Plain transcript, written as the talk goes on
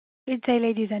Good day,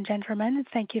 ladies and gentlemen.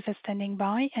 Thank you for standing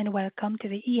by, and welcome to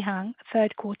the EHang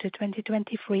third quarter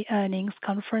 2023 earnings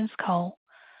conference call.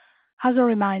 As a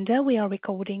reminder, we are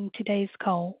recording today's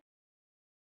call.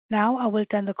 Now, I will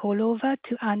turn the call over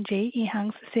to Anne Ji,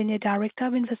 EHang's Senior Director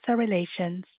of Investor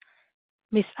Relations.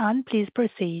 Miss Anne, please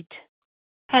proceed.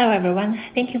 Hello, everyone.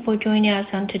 Thank you for joining us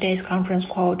on today's conference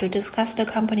call to discuss the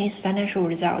company's financial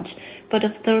results for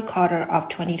the third quarter of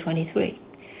 2023.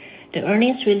 The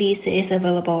earnings release is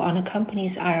available on the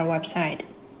company's IR website.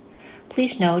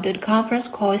 Please note that the conference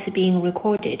call is being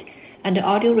recorded, and the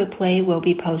audio replay will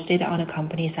be posted on the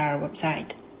company's IR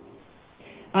website.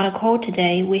 On the call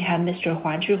today, we have Mr.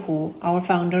 Huazhi Hu, our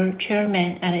Founder,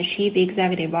 Chairman, and Chief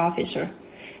Executive Officer,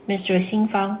 Mr.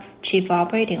 Xin Fang, Chief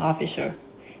Operating Officer,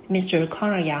 Mr.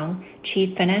 Conor Yang,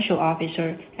 Chief Financial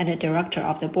Officer and Director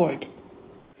of the Board.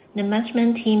 The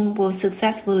management team will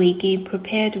successfully give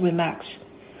prepared remarks.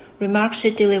 Remarks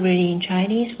delivered in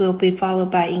Chinese will be followed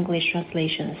by English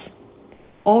translations.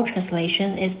 All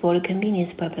translation is for the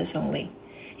convenience purpose only.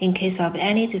 In case of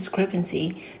any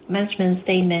discrepancy, management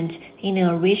statement in the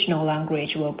original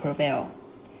language will prevail.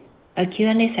 A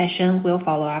Q&A session will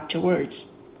follow afterwards.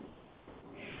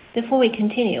 Before we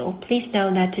continue, please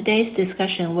note that today's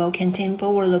discussion will contain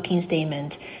forward-looking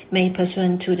statements made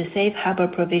pursuant to the safe harbor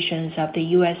provisions of the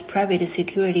U.S. Private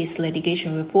Securities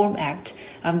Litigation Reform Act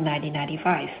of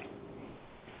 1995.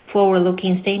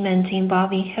 Forward-looking statements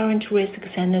involve inherent risks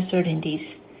and uncertainties.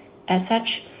 As such,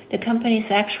 the company's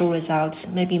actual results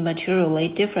may be materially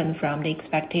different from the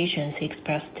expectations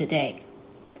expressed today.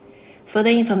 Further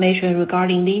information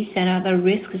regarding these and other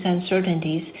risks and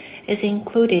uncertainties is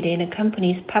included in the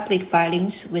company's public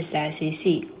filings with the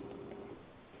SEC.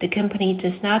 The company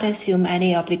does not assume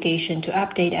any obligation to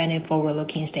update any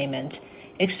forward-looking statement,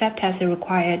 except as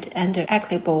required under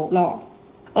applicable law.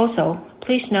 Also,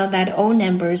 please note that all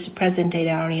numbers presented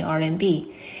are in RMB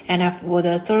and are for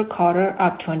the third quarter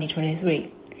of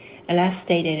 2023, unless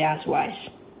stated otherwise.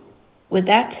 With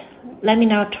that, let me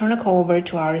now turn the call over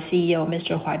to our CEO,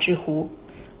 Mr. Huazhi Hu.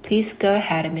 Please go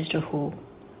ahead, Mr. Hu.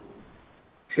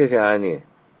 谢谢安妮，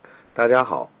大家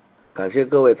好，感谢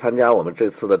各位参加我们这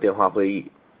次的电话会议。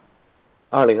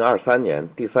2023年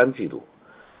第三季度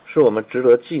是我们值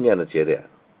得纪念的节点，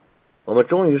我们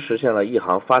终于实现了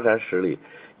EHang发展史里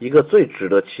一个最值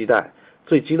得期待、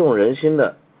最激动人心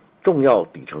的重要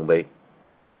里程碑，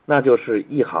那就是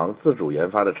EHang自主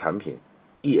研发的产品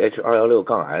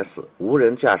EH216-S 无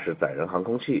人驾驶载人航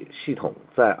空器系统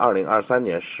在2023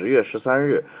年10月13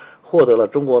日获得了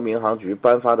中国民航局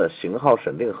颁发的型号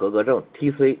审定合格证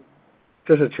TC，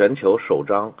 这是全球首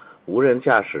张无人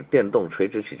驾驶电动垂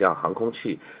直起降航空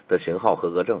器的型号合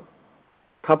格证。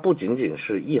它不仅仅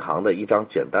是EHang的一张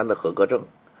简单的合格证，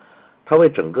它为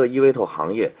整个eVTOL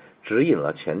行业指引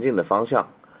了前进的方向，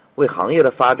为行业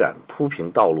的发展铺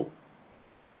平道路。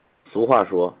俗话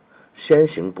说，先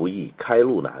行不易，开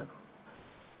路难。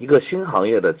一个新行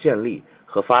业的建立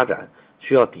和发展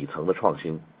需要底层的创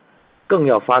新，更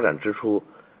要发展之初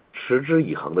持之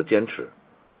以恒的坚持。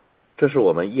这是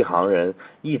我们EHang人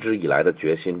一直以来的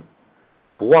决心，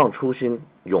不忘初心，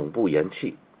永不言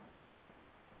弃。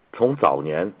从早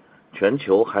年全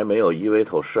球还没有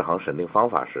eVTOL适航审定方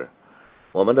法时，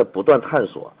我们的不断探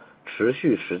索、持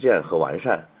续实践和完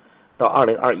善，到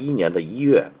2021年的1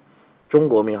月，中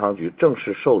国民航局正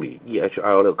式受理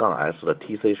EH216-S 的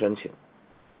TC 申请。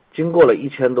经过了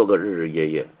1000多个日日夜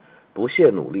夜，不懈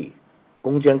努力，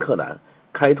攻坚克难，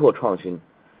开拓创新，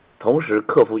同时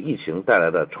克服疫情带来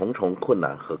的重重困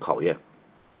难和考验，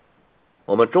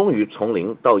我们终于从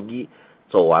0到1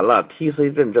走完了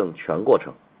TC 认证全过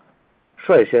程，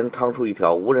率先趟出一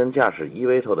条无人驾驶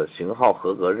eVTOL的型号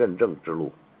合格认证之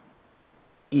路。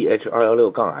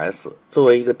EH216-S 作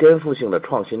为一个颠覆性的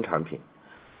创新产品，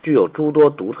具有诸多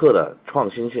独特的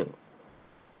创新性，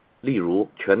例如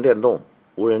全电动、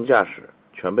无人驾驶、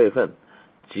全备份、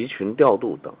集群调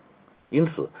度等。因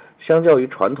此，相较于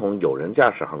传统有人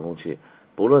驾驶航空器，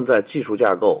不论在技术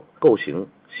架构、构型、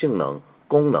性能、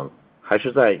功能，还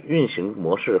是在运行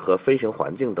模式和飞行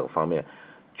环境等方面，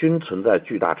均存在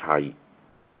巨大差异。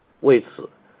为此，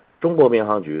中国民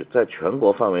航局在全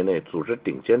国范围内组织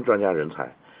顶尖专家人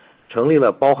才，成立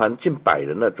了包含近100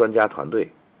人的专家团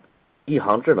队。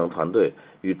EHang智能团队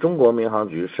与中国民航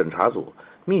局审查组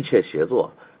密切协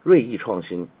作，锐意创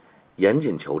新，严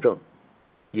谨求证，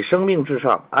以生命至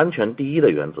上、安全第一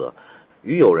的原则，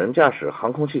与有人驾驶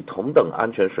航空器同等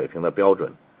安全水平的标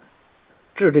准，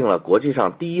制定了国际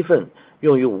上第一份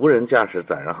用于无人驾驶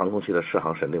载人航空器的适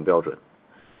航审定标准，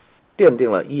奠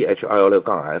定了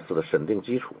EH216-S 的审定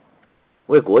基础，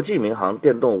为国际民航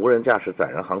电动无人驾驶载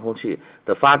人航空器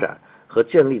的发展和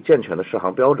建立健全的适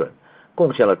航标准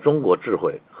贡献了中国智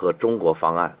慧和中国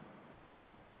方案。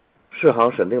适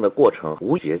航审定的过程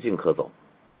无捷径可走，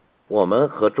我们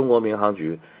和中国民航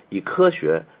局以科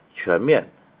学、全面、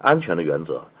安全的原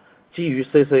则，基于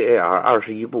CCAR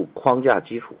 21部框架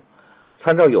基础，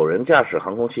参照有人驾驶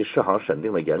航空器适航审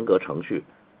定的严格程序，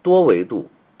多维度、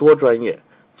多专业、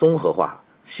综合化、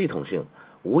系统性、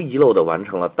无遗漏地完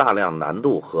成了大量难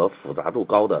度和复杂度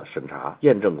高的审查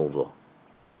验证工作。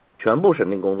全部审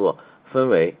定工作分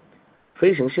为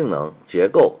飞行性能、结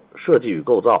构、设计与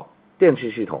构造、电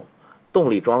气系统、动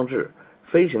力装置、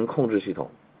飞行控制系统、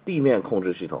地面控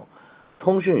制系统、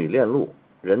通讯与链路、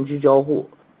人机交互、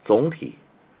总体、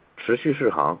持续适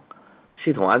航、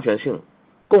系统安全性，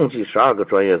共计12个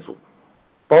专业组，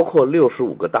包括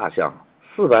65个大项、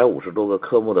450多个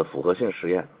科目的复合性实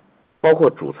验，包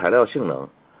括主材料性能、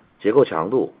结构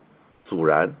强度、阻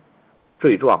燃、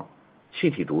坠撞、气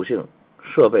体毒性、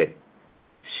设备、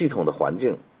系统的环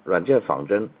境、软件仿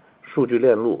真、数据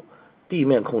链路、地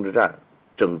面控制站、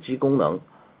整机功能、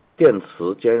电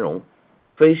磁兼容、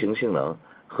飞行性能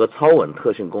和操稳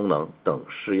特性功能等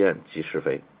试验及试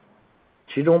飞，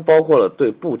其中包括了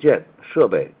对部件、设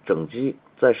备、整机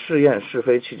在试验试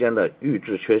飞期间的预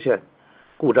置缺陷、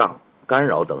故障、干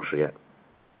扰等实验。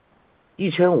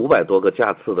1500多个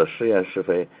架次的试验试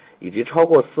飞，以及超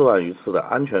过4万余次的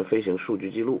安全飞行数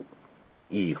据记录，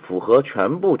以符合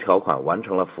全部条款完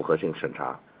成了复合性审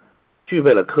查，具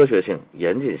备了科学性、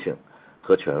严谨性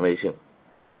和权威性。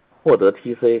获得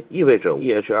TC 意味着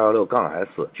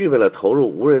EH216-S 具备了投入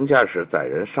无人驾驶载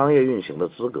人商业运行的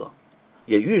资格，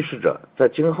也预示着在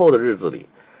今后的日子里，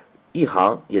一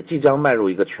航也即将迈入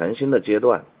一个全新的阶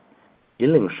段，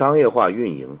引领商业化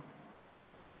运营。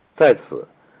在此，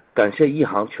感谢一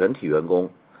航全体员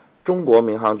工、中国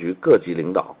民航局各级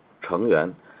领导、成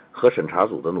员和审查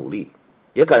组的努力，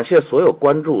也感谢所有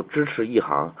关注支持一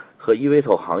航和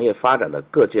eVTOL 行业发展的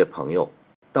各界朋友。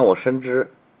但我深知，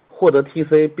获得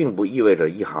TC 并不意味着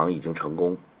一航已经成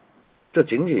功，这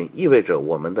仅仅意味着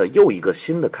我们的又一个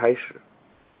新的开始。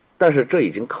但是这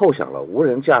已经叩响了无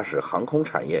人驾驶航空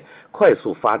产业快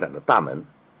速发展的大门，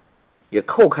也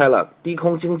叩开了低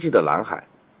空经济的蓝海，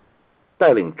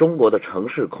带领中国的城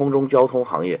市空中交通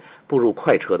行业步入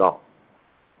快车道。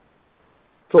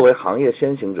作为行业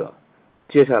先行者，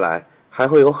接下来还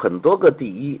会有很多个第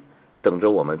一等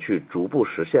着我们去逐步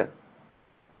实现。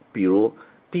比如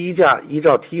第一架依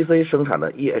照 TC 生产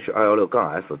的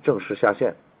EH216-S 正式下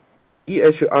线，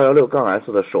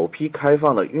 EH216-S 的首批开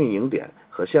放的运营点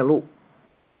和线路，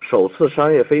首次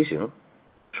商业飞行，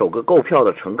首个购票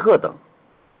的乘客等，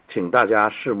请大家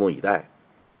拭目以待。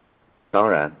当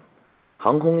然，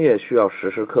航空业需要时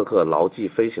时刻刻牢记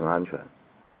飞行安全，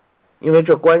因为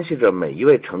这关系着每一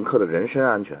位乘客的人身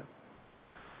安全。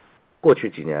过去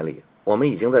几年里，我们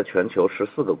已经在全球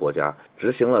14个国家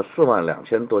执行了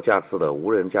42000多架次的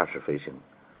无人驾驶飞行，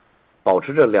保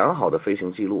持着良好的飞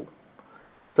行记录。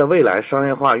在未来商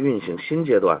业化运行新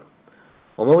阶段，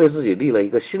我们为自己立了一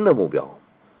个新的目标，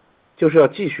就是要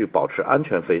继续保持安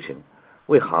全飞行，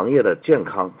为行业的健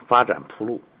康发展铺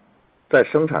路。在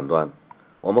生产端，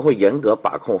我们会严格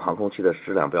把控航空器的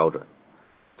质量标准，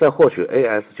在获取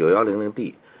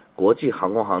AS9100D 国际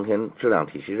航空航天质量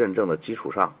体系认证的基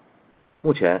础上，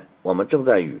目前我们正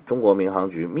在与中国民航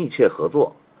局密切合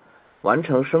作，完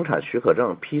成生产许可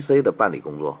证 PC 的办理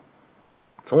工作，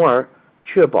从而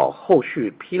确保后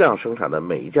续批量生产的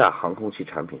每一架航空器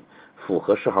产品符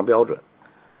合适航标准，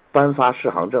颁发适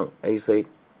航证 AC，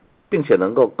 并且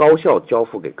能够高效交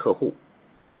付给客户。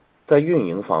在运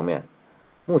营方面，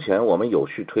目前我们有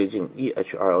序推进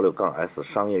EH216-S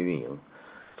商业运营，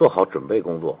做好准备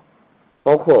工作，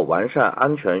包括完善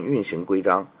安全运行规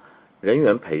章、人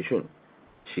员培训、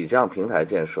起降平台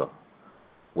建设、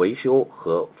维修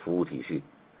和服务体系、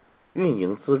运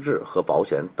营资质和保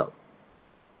险等。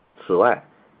此外，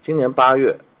今年8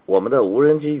月，我们的无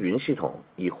人机云系统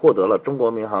已获得了中国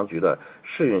民航局的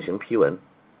试运行批文，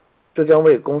这将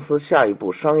为公司下一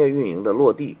步商业运营的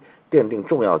落地奠定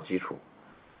重要基础，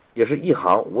也是一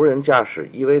航无人驾驶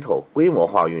eVTOL 规模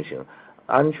化运行、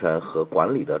安全和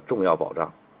管理的重要保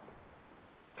障。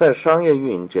在商业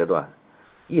运营阶段，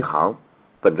一航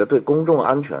本着对公众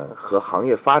安全和行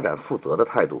业发展负责的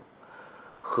态度，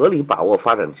合理把握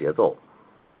发展节奏。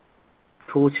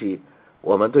初期，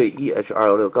我们对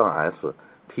EH216-S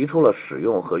提出了使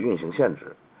用和运行限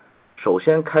制，首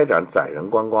先开展载人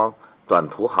观光、短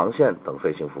途航线等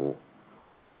飞行服务，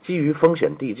基于风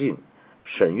险递进、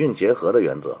审运结合的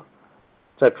原则，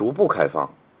在逐步开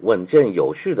放、稳健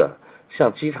有序的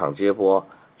向机场接驳、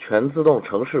全自动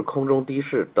城市空中的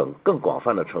士等更广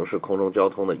泛的城市空中交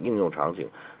通的应用场景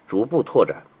逐步拓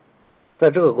展。在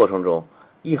这个过程中，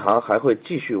 EHang还会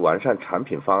继续完善产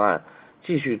品方案，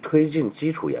继续推进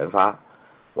基础研发，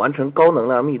完成高能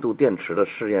量密度电池的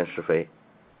试验试飞，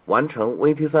完成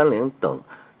VT30等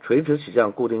垂直起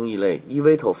降固定翼类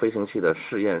eVTOL 飞行器的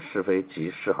试验试飞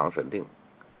及试航审定，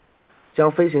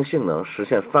将飞行性能实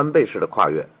现翻倍式的跨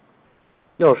越。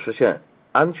要实现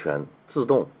安全、自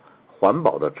动、环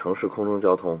保的城市空中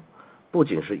交通，不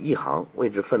仅是EHang为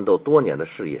之奋斗多年的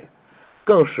事业，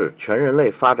更是全人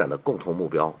类发展的共同目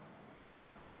标。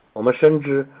我们深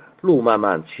知路漫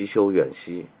漫其修远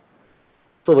兮，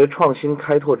作为创新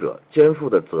开拓者，肩负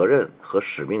的责任和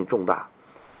使命重大，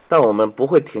但我们不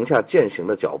会停下践行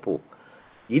的脚步，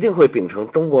一定会秉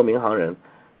承中国民航人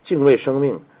敬畏生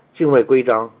命、敬畏规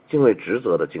章、敬畏职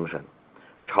责的精神，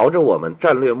朝着我们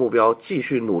战略目标继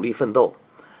续努力奋斗，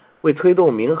为推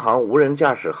动民航无人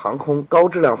驾驶航空高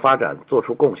质量发展做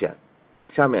出贡献。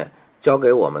下面交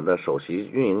给我们的首席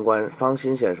运营官方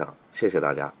鑫先生，谢谢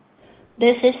大家。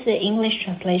This is the English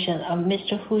translation of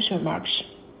Mr. Hu's remarks.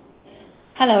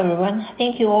 Hello everyone,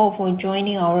 thank you all for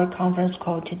joining our conference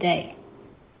call today.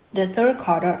 The third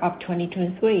quarter of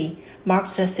 2023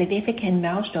 marks a significant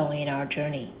milestone in our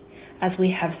journey, as we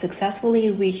have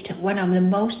successfully reached one of the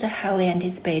most highly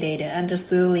anticipated and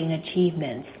thrilling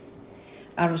achievements.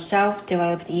 Our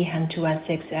self-developed EHang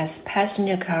 216S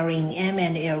passenger-carrying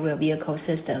unmanned aerial vehicle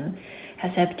system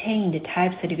has obtained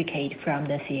type certificate from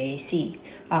the CAAC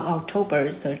on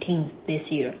October 13th this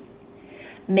year,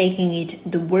 making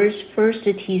it the world's first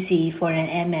TC for an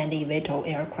unmanned eVTOL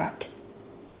aircraft.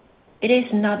 It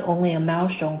is not only a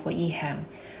milestone for EHang,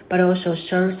 but also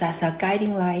serves as a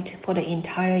guiding light for the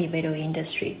entire eVTOL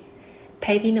industry,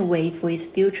 paving the way for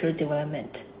its future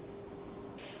development.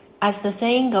 As the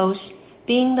saying goes,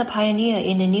 being the pioneer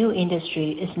in a new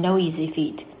industry is no easy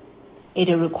feat.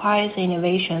 It requires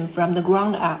innovation from the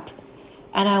ground up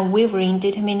and unwavering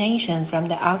determination from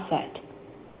the outset.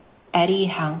 At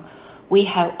EHang, we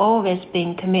have always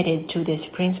been committed to this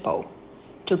principle,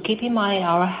 to keep in mind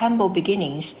our humble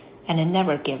beginnings and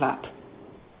never give up.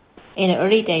 In the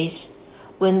early days,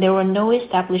 when there were no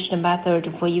established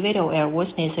method for eVTOL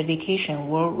airworthiness certification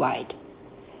worldwide,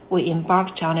 we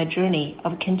embarked on a journey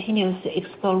of continuous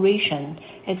exploration,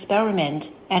 experiment,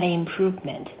 and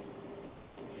improvement.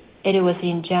 It was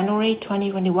in January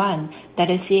 2021 that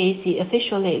the CAAC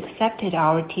officially accepted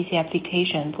our TC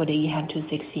application for the EHang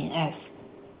 216S.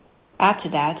 After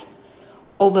that,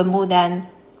 over more than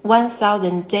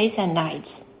 1,000 days and nights,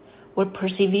 we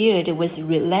persevered with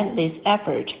relentless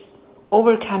effort,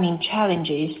 overcoming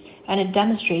challenges and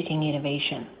demonstrating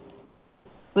innovation.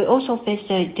 We also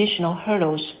faced additional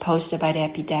hurdles posed by the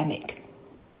epidemic.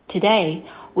 Today,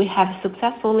 we have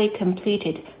successfully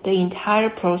completed the entire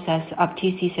process of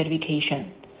TC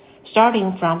certification,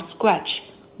 starting from scratch,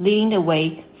 leading the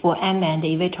way for unmanned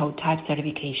eVTOL type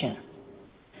certification.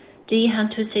 The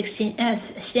EHang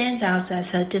 216S stands out as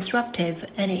a disruptive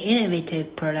and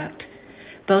innovative product,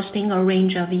 boasting a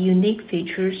range of unique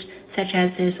features such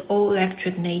as its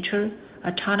all-electric nature,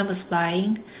 autonomous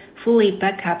flying, fully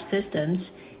backup systems,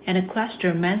 and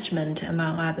cluster management,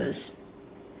 among others.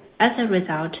 As a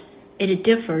result, it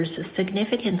differs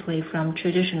significantly from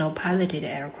traditional piloted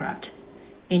aircraft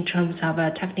in terms of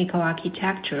technical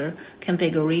architecture,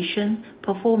 configuration,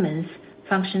 performance,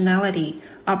 functionality,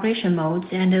 operation modes,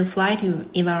 and flight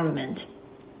environment.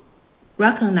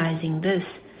 Recognizing this,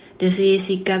 the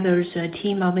CAAC gathers a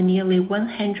team of nearly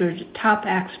 100 top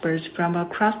experts from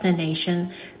across the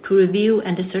nation to review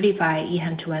and certify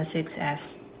EHang 216S.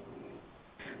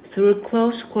 Through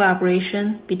close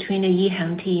collaboration between the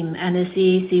EHang team and the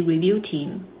CAAC review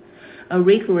team, a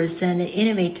rigorous and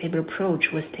innovative approach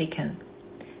was taken,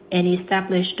 and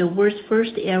established the world's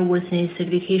first airworthiness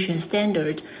certification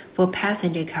standard for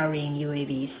passenger-carrying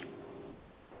UAVs.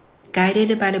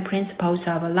 Guided by the principles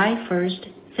of life first,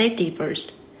 safety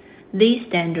first, this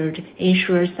standard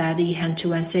ensures that the EHang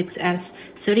 216S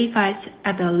certifies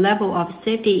at a level of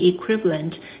safety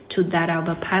equivalent to that of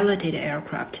a piloted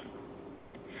aircraft.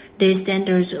 These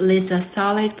standards lays a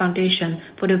solid foundation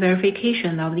for the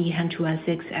verification of the EHang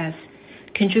 216S,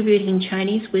 contributing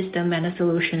Chinese wisdom and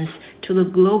solutions to the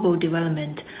global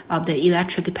development of the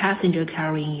electric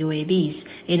passenger-carrying UAVs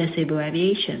in the civil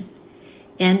aviation,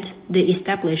 and the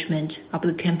establishment of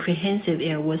the comprehensive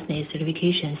airworthiness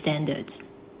certification standards.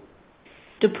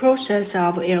 The process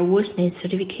of airworthiness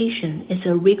certification is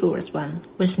a rigorous one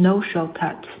with no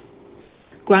shortcuts.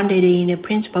 Grounded in the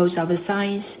principles of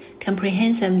science,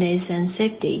 comprehensiveness, and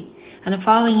safety, and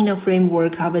following the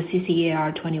framework of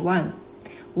CCAR 21,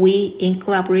 we, in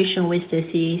collaboration with the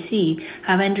CAAC,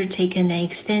 have undertaken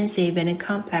an extensive and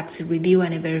complex review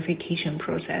and verification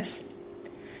process.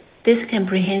 This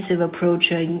comprehensive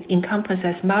approach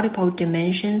encompasses multiple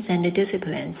dimensions and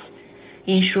disciplines,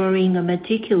 ensuring a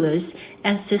meticulous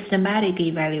and systematic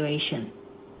evaluation.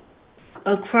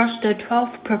 Across the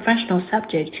 12 professional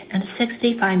subjects and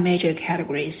 65 major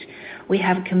categories, we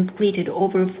have completed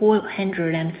over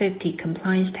 450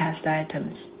 compliance test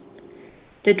items.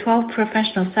 The 12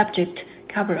 professional subjects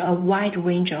cover a wide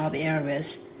range of areas,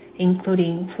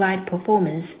 including flight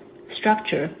performance,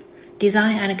 structure,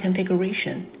 design and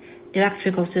configuration,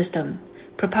 electrical system,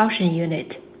 propulsion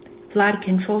unit, flight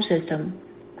control system,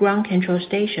 ground control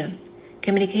station,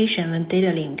 communication and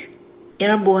data link,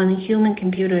 airborne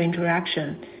human-computer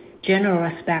interaction, general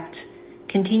aspects,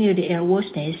 continued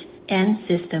airworthiness, and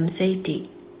system safety.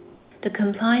 The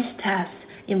compliance tests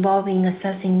involving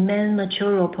assessing main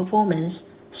material performance,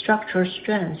 structural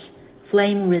strength,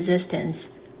 flame resistance,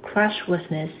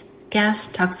 crashworthiness, gas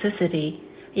toxicity,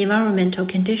 environmental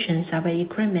conditions of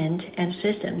equipment and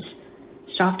systems,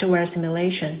 software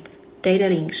simulation, data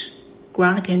links,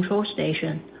 ground control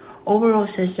station, overall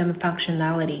system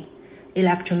functionality,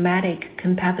 electromagnetic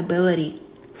compatibility,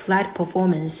 flight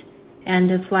performance, and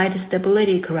flight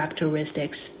stability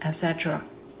characteristics, etc.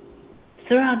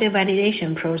 Throughout the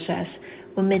validation process,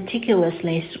 we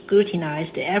meticulously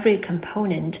scrutinized every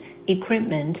component,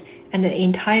 equipment, and the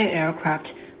entire aircraft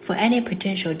for any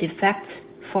potential defects,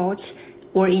 faults,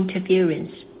 or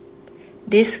interference.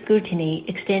 This scrutiny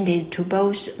extended to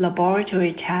both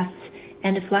laboratory tests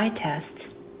and flight tests.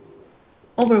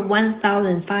 Over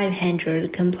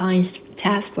 1,500 compliance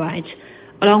test flights,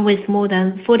 along with more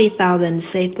than 40,000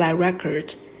 safe flight records,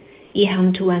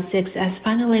 EHang 216 has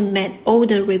finally met all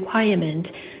the requirements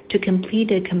to complete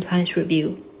the compliance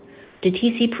review. The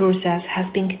TC process has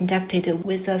been conducted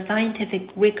with a scientific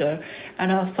rigor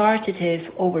and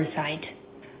authoritative oversight.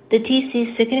 The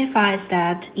TC signifies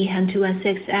that EHang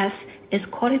 216S is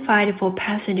qualified for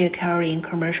passenger carrying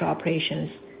commercial operations.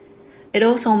 It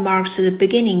also marks the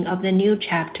beginning of the new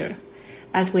chapter,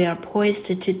 as we are poised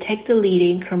to take the lead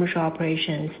in commercial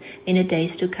operations in the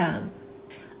days to come.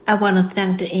 I want to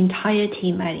thank the entire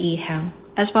team at EHang,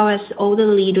 as well as all the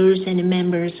leaders and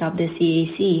members of the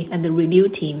CAC and the review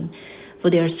team for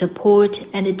their support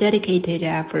and dedicated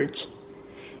efforts,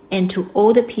 and to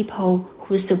all the people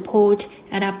who support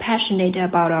and are passionate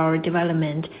about our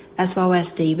development as well as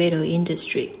the eVTOL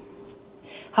industry.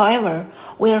 However,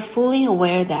 we are fully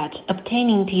aware that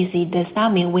obtaining TC does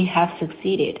not mean we have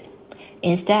succeeded.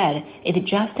 Instead, it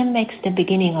just makes the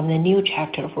beginning of the new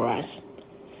chapter for us.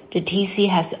 The TC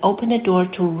has opened the door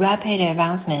to rapid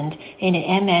advancement in the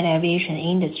unmanned aviation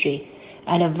industry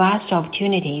and the vast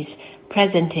opportunities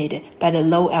presented by the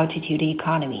low-altitude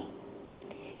economy.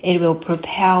 It will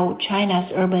propel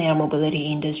China's urban air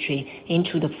mobility industry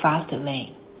into the fast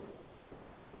lane.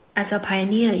 As a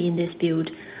pioneer in this field,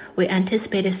 we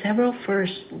anticipate several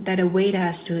firsts that await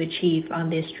us to achieve on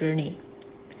this journey.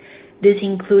 These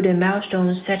include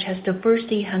milestones such as the first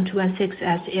EHang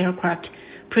 216S aircraft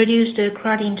produced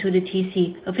according to the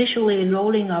TC officially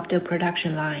rolling off the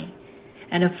production line,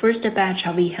 and the first batch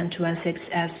of EHang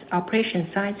 216S operation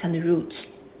sites and routes,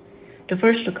 the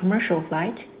first commercial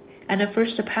flight, and the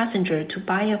first passenger to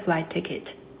buy a flight ticket.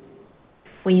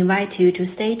 We invite you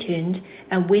to stay tuned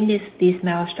and witness these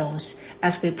milestones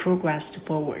as we progress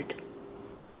forward.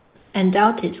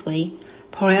 Undoubtedly,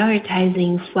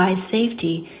 prioritizing flight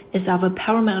safety is of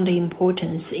paramount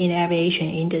importance in the aviation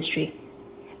industry,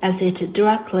 as it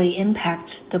directly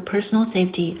impacts the personal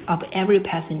safety of every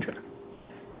passenger.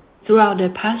 Throughout the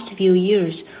past few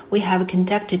years, we have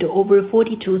conducted over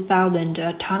 42,000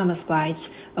 autonomous flights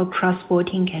across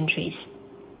 14 countries,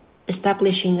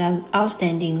 establishing an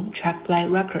outstanding track flight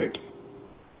record.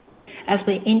 As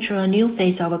we enter a new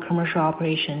phase of commercial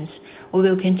operations, we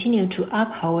will continue to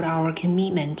uphold our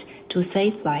commitment to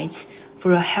safe flights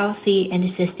for a healthy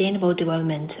and sustainable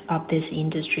development of this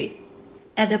industry.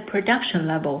 At the production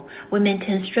level, we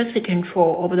maintain strict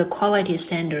control over the quality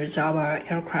standards of our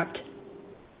aircraft.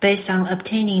 Based on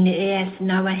obtaining the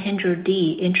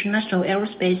AS9100D International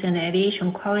Aerospace and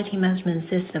Aviation Quality Management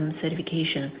System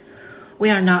certification, we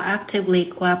are now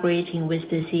actively collaborating with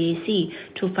the CAC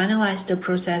to finalize the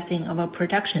processing of a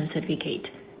production certificate.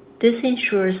 This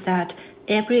ensures that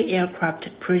every aircraft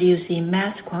produced in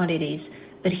mass quantities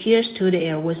adheres to the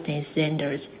airworthiness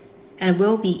standards and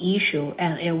will be issued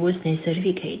an airworthiness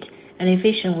certificate and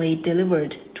efficiently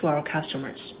delivered to our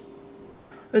customers.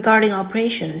 Regarding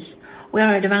operations, we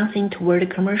are advancing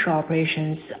toward commercial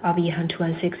operations of EHang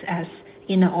 216S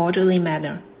in an orderly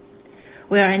manner.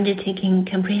 We are undertaking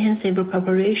comprehensive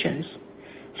preparations,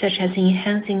 such as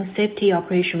enhancing safety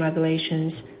operation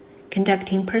regulations,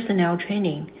 conducting personnel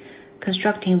training,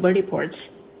 constructing vertiports,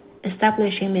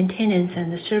 establishing maintenance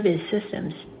and service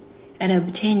systems, and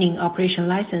obtaining operation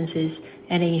licenses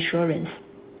and insurance.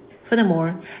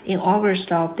 Furthermore, in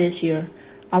August of this year,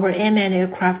 our unmanned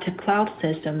aircraft cloud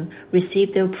system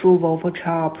received approval for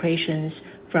trial operations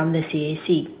from the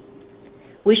CAC,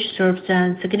 which serves as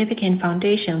a significant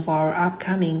foundation for our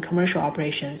upcoming commercial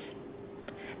operations.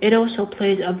 It also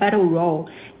plays a vital role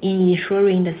in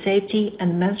ensuring the safety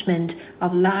and management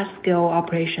of large-scale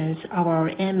operations of our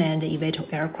unmanned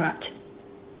eVTOL aircraft.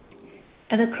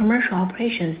 At the commercial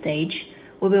operation stage,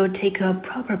 we will take a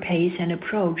proper pace and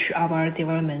approach of our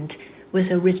development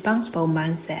with a responsible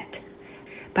mindset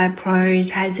by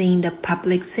prioritizing the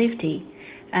public safety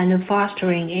and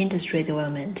fostering industry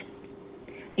development.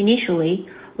 Initially,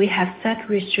 we have set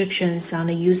restrictions on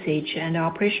the usage and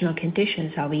operational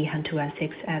conditions of EHang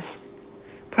 216S,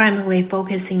 primarily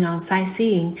focusing on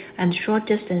sightseeing and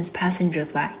short-distance passenger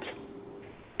flights.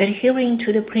 Adhering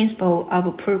to the principle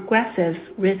of progressive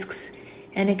risks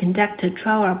and conduct a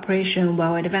trial operation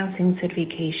while advancing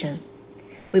certification,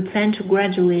 we plan to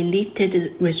gradually lift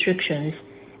the restrictions,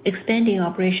 expanding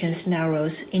operation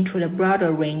scenarios into the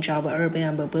broader range of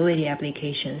urban mobility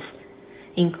applications,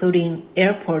 including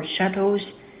airport shuttles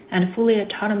and fully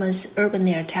autonomous urban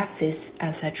air taxis,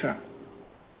 etc.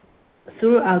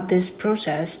 Throughout this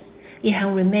process,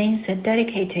 EHang remains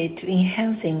dedicated to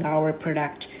enhancing our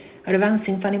product,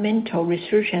 advancing fundamental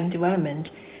research and development,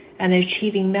 and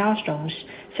achieving milestones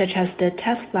such as the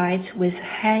test flights with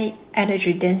high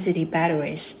energy density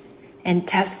batteries, and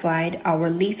test flight our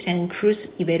lift and cruise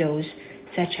eVTOLs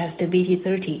such as the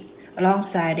VT-30,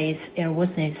 alongside its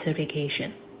airworthiness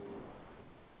certification.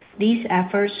 These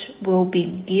efforts will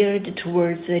be geared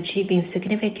towards achieving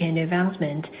significant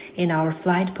advancement in our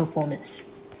flight performance.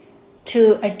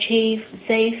 To achieve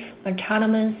safe,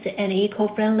 autonomous, and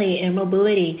eco-friendly air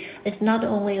mobility is not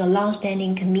only a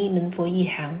long-standing commitment for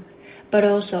EHang, but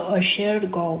also a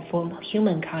shared goal for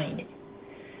humankind.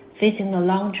 Facing the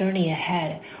long journey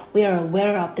ahead, we are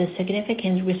aware of the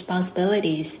significant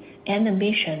responsibilities and the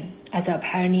mission as a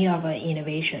pioneer of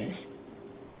innovations.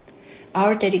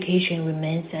 Our dedication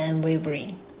remains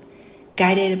unwavering,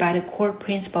 guided by the core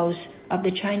principles of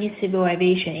the Chinese civil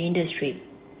aviation industry,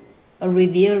 a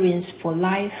reverence for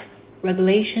life,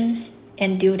 regulations,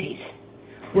 and duties.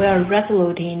 We are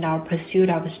resolute in our pursuit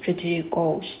of strategic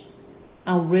goals,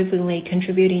 unwaveringly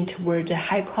contributing toward the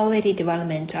high-quality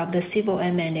development of the civil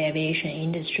unmanned aviation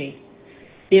industry,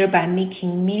 thereby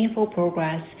making meaningful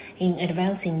progress in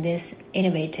advancing this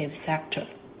innovative sector.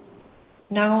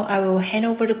 Now, I will hand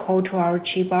over the call to our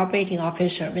Chief Operating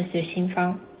Officer, Mr. Xin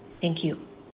Fang. Thank you.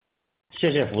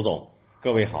 谢谢胡总，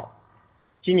各位好。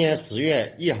今年10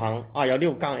月，一航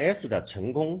216-S 的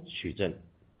成功取证，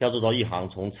标志着一航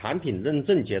从产品认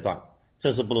证阶段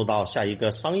正式步入到下一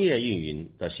个商业运营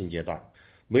的新阶段。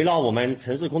围绕我们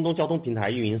城市空中交通平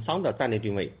台运营商的战略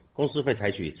定位，公司会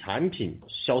采取产品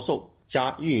销售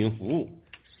加运营服务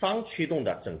双驱动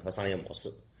的整合商业模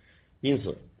式。因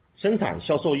此，生产、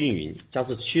销售、运营将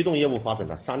是驱动业务发展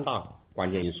的3大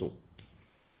关键因素。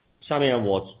下面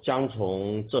我将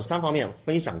从这3方面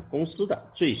分享公司的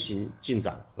最新进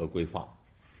展和规划。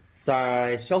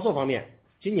在销售方面，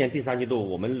今年第3季度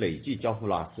我们累计交付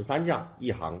了13架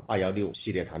一航216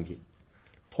系列产品，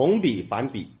同比反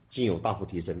比均有大幅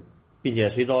提升，并且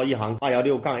随着一航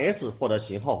216-S 获得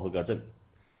型号合格证，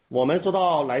我们收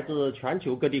到来自全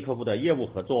球各地客户的业务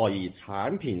合作与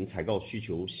产品采购需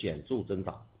求显著增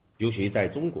长，尤其在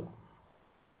中国。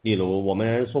例如，我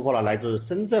们收获了来自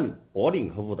深圳、柏林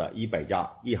客户的100架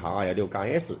一航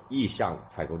216-S EHang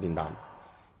采购订单，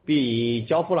并已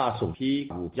交付了首批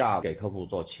5架给客户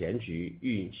做前期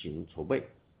运行筹备。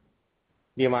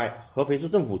另外，合肥市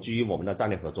政府基于我们的战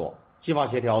略合作，计划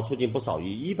协调出境不少于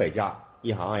100架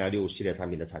一航216系列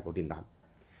产品的采购订单。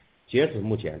截止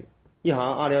目前，一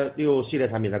航216系列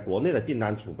产品在国内的订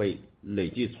单储备累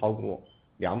计超过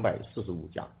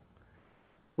245架。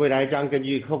未来将根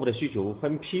据客户的需求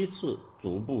分批次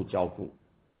逐步交付。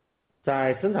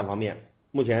在生产方面，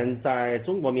目前在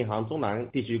中国民航中南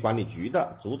地区管理局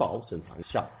的主导审查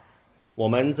下，我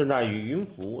们正在与云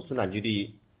浮生产基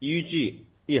地依据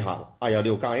一航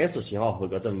216-S 型号合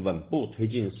格证稳步推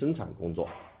进生产工作。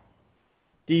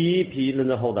第一批认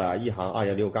证后的一航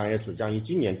216-S 将于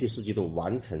今年第4季度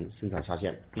完成生产下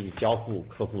线，并交付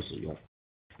客户使用。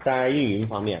在运营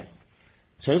方面，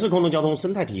城市空中交通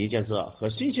生态体系建设和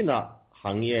新兴的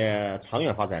行业长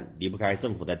远发展离不开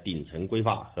政府的顶层规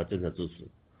划和政策支持。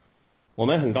我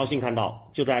们很高兴看到，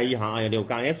就在一航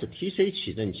216-S TC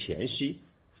起证前夕，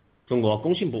中国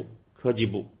工信部、科技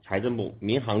部、财政部、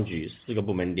民航局4个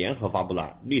部门联合发布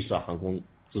了《绿色航空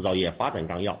制造业发展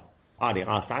纲要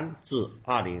（2023至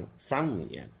2035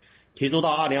年）》，提出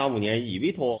到2025年以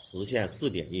委托实现试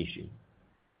点运行。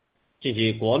近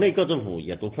期国内各政府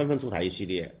也都纷纷出台一系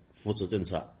列扶持政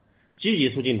策，积极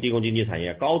促进低空经济产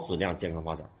业高质量健康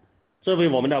发展，这为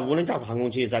我们的无人驾驶航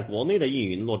空器在国内的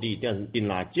运营落地奠定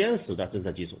了坚实的政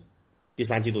策基础。第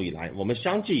三季度以来，我们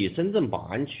相继与深圳宝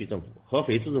安区政府、合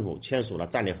肥市政府签署了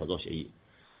战略合作协议，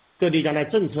各地将在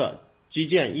政策、基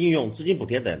建、应用、资金补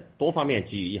贴等多方面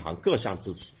给予一航各项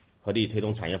支持，合力推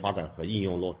动产业发展和应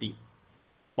用落地。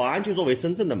宝安区作为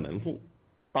深圳的门户，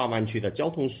大湾区的交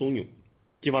通枢纽，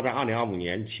计划在2025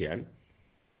年前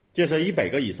建设100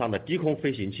个以上的低空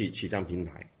飞行器起降平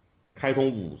台，开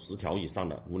通50条以上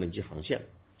的无人机航线，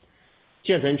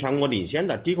建成全国领先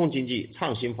的低空经济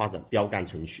创新发展标杆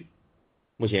城区。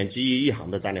目前基于一航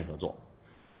的战略合作，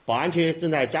宝安区正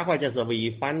在加快建设位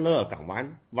于欢乐港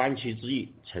湾湾区之翼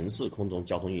城市空中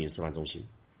交通运营示范中心，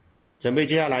准备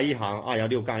接下来一航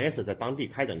216-S 在当地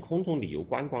开展空中旅游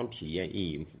观光体验运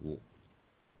营服务。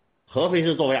合肥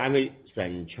市作为安徽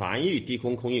省全域低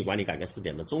空空域管理改革试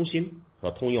点的中心和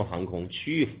通用航空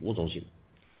区域服务中心，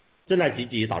正在积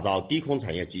极打造低空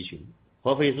产业集群。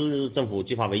合肥市政府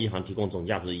计划为一航提供总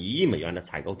价值1亿美元的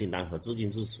采购订单和资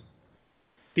金支持，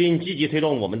并积极推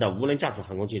动我们的无人驾驶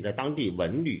航空器在当地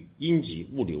文旅、应急、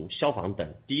物流、消防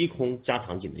等低空加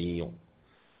场景的应用。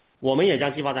我们也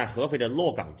将计划在合肥的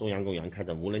洛港中央公园开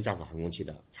展无人驾驶航空器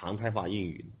的常态化运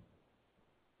营。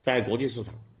在国际市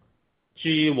场，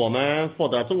据我们获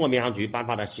得中国民航局颁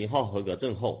发的型号合格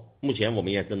证后，目前我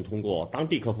们也正通过当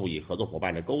地客户与合作伙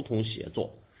伴的沟通协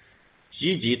作，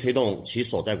积极推动其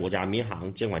所在国家民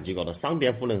航监管机构的双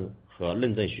边互认和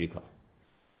认证许可，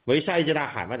为下一阶段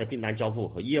海外的订单交付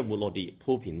和业务落地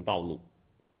铺平道路。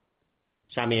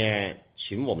下面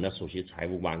请我们的首席财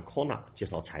务官 Kona 介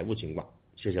绍财务情况，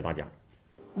谢谢大家。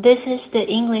 This is the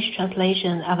English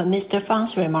translation of Mr.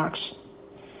 Fang's remarks.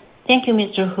 Thank you,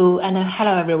 Mr. Hu, and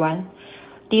hello everyone.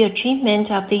 The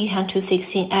achievement of the EHang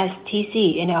 216S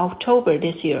TC in October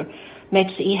this year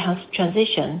makes EHang's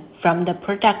transition from the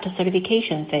product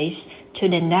certification phase to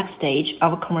the next stage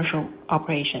of commercial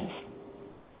operations.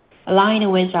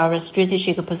 Aligned with our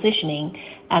strategic positioning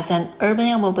as an urban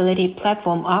air mobility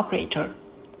platform operator,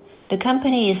 the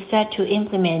company is set to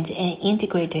implement an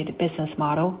integrated business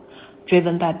model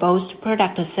driven by both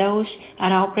product sales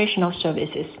and operational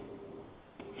services.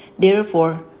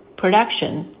 Therefore,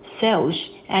 production, sales,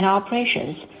 and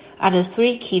operations are the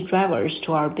three key drivers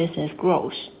to our business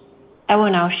growth. I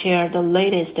will now share the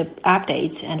latest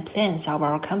updates and plans of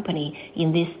our company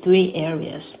in these three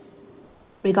areas.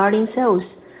 Regarding sales,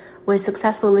 we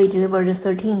successfully delivered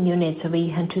 13 units of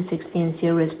EHang 216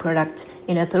 series products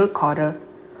in the third quarter,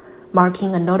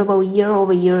 marking a notable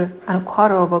year-over-year and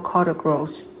quarter-over-quarter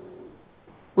growth.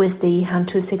 With the EHang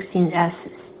 216S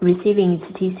receiving its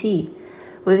TC,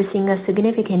 we've seen a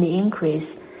significant increase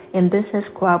in business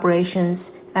collaborations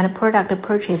and product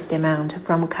purchase demand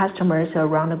from customers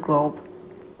around the globe,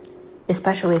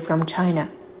 especially from China.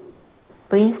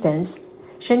 For instance,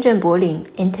 Shenzhen Berlin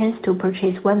intends to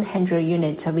purchase 100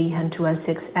 units of EHang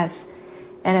 216S,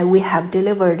 and we have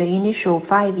delivered the initial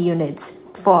 5 units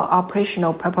for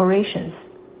operational preparations.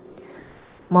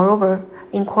 Moreover,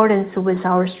 in accordance with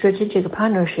our strategic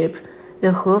partnership, the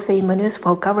Hefei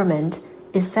municipal government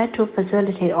is set to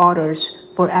facilitate orders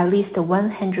for at least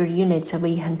 100 units of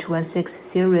EHang 216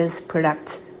 series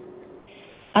products.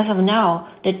 As of now,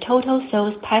 the total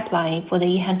sales pipeline for the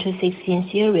EHang 216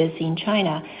 series in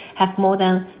China have more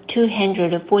than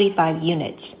 245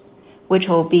 units, which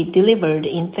will be delivered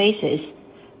in phases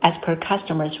as per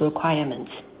customers'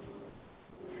 requirements.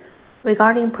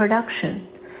 Regarding production,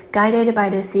 guided by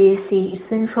the CAC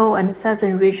Central and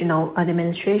Southern Regional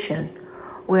Administration,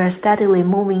 we are steadily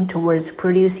moving towards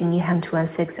producing EHang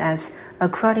 216S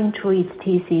according to its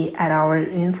TC at our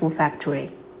Yunfu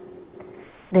factory.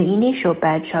 The initial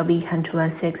batch of EHang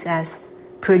 216S,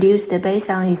 produced based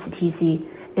on its TC,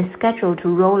 is scheduled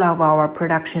to roll out our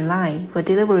production line for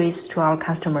deliveries to our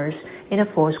customers in the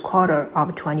fourth quarter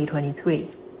of 2023.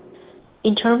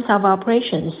 In terms of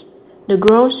operations, the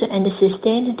growth and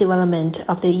sustained development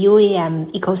of the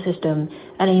UAM ecosystem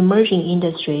and emerging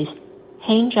industries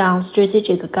hinge on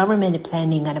strategic government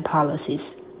planning and policies.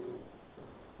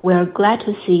 We are glad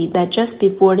to see that just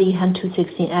before the EHang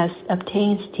 216S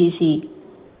obtains TC,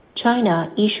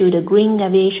 China issued a Green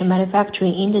Aviation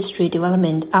Manufacturing Industry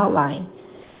Development Outline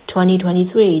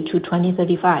 2023 to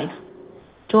 2035,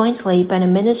 jointly by the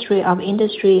Ministry of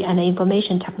Industry and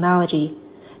Information Technology,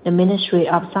 the Ministry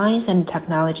of Science and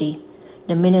Technology,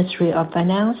 the Ministry of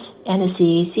Finance, and the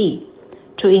CAC,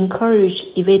 to encourage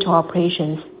eVTOL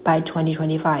operations by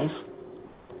 2025.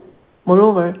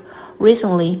 Moreover,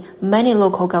 Recently, many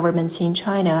local governments in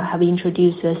China have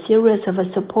introduced a series of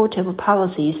supportive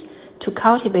policies to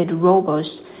cultivate robust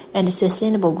and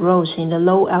sustainable growth in the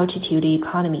low-altitude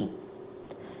economy,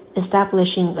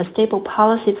 establishing a stable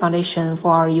policy foundation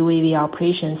for our UAV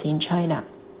operations in China.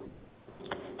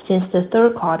 Since the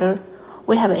third quarter,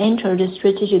 we have entered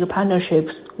strategic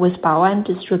partnerships with Bao'an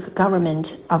District Government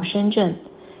of Shenzhen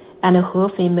and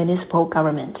Hefei Municipal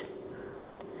Government.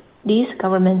 These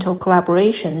governmental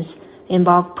collaborations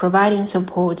involve providing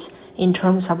support in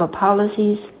terms of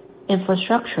policies,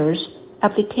 infrastructures,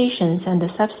 applications, and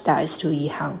subsidies to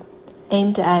EHang,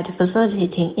 aimed at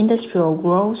facilitating industrial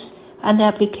growth and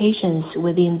applications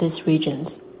within these regions.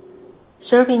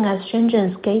 Serving as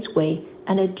Shenzhen's gateway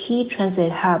and a key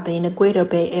transit hub in the Greater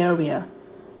Bay Area,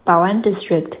 Bao'an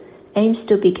District aims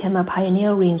to become a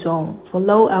pioneering zone for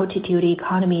low-altitude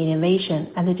economy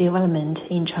innovation and development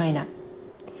in China,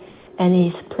 and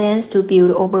its plans to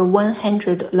build over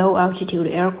 100 low-altitude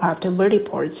aircraft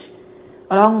vertiports,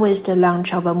 along with the launch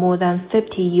of more than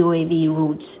 50 UAV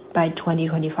routes by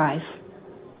 2025.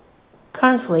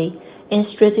 Currently, in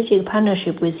strategic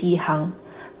partnership with EHang,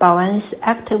 Bao'an is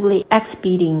actively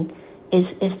expediting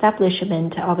its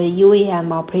establishment of a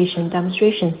UAM operation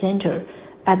demonstration center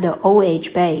at the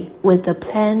OH Bay, with the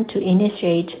plan to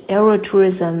initiate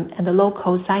aerotourism and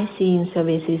local sightseeing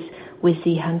services with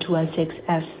EHang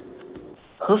 216S.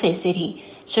 Hefei City,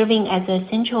 serving as a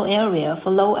central area for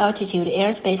low-altitude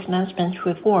airspace management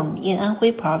reform in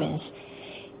Anhui Province,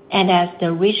 and as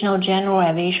the regional general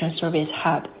aviation service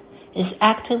hub, is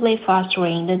actively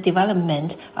fostering the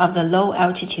development of the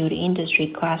low-altitude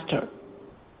industry cluster.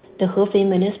 The Hefei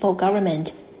Municipal Government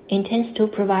intends to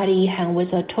provide EHang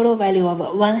with a total value of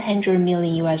 $100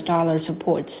 million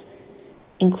support,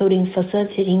 including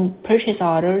facilitating purchase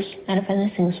orders and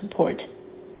financing support.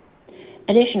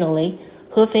 Additionally,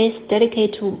 Hefei is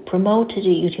dedicated to promote the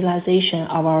utilization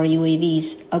of our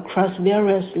UAVs across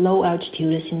various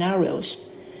low-altitude scenarios,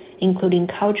 including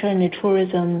culture and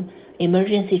tourism,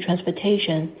 emergency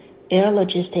transportation, air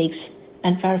logistics,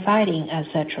 and firefighting,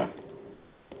 etc.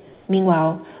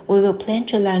 Meanwhile, we will plan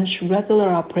to launch regular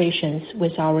operations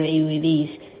with our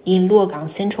UAVs in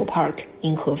Luogang Central Park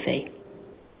in Hefei.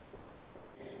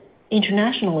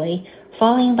 Internationally,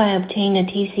 following by obtaining a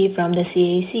TC from the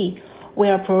CAC, we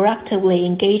are proactively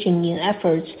engaging in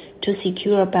efforts to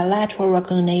secure bilateral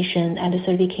recognition and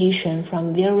certification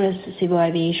from various civil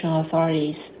aviation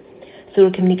authorities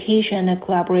through communication and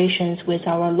collaborations with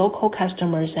our local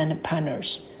customers and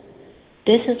partners.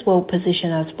 This will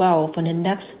position us well for the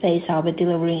next phase of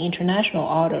delivering international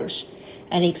orders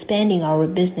and expanding our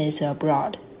business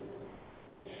abroad.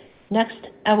 Next,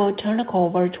 I will turn the call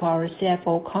over to our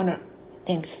CFO, Connor.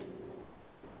 Thanks.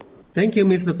 Thank you,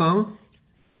 Mr. Fang.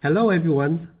 Hello,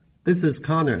 everyone. This is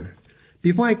Connor.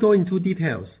 Before I go into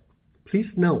details, please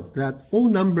note that all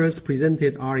numbers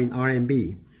presented are in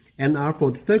RMB and are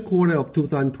for the third quarter of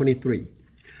 2023,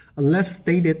 unless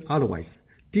stated otherwise.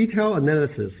 Detailed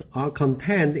analysis are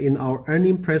contained in our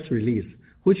earnings press release,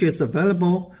 which is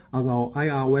available on our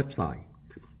IR website.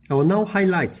 I will now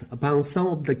highlight upon some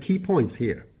of the key points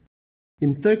here.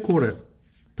 In third quarter,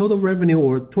 total revenue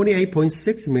was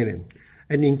 $28.6 million,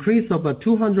 an increase of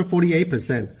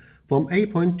 248% from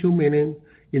 $8.2 million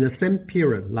in the same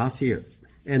period last year,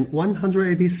 and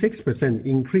 186%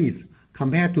 increase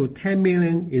compared to $10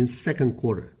 million in second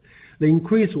quarter. The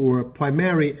increase were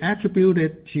primarily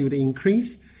attributed to the increase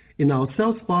in our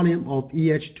sales volume of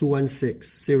EH216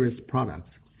 series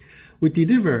products. We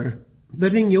delivered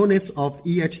 13 units of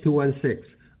EH216,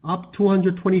 up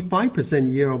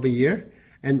 225% year-over-year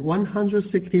and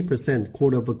 160%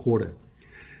 quarter-over-quarter.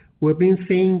 We've been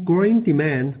seeing growing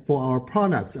demand for our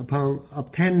products upon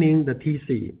obtaining the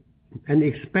TC, and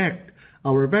expect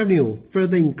our revenue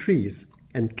further increase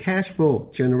and cash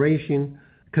flow generation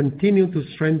continue to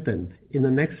strengthen in the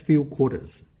next few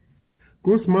quarters.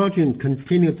 Gross margin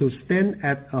continued to stand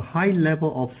at a high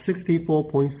level of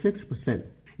 64.6%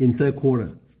 in third quarter,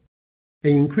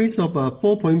 an increase of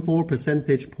 4.4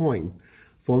 percentage point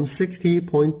from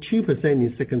 60.2%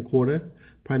 in second quarter,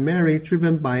 primarily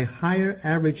driven by higher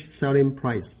average selling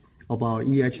price of our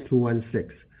EH216.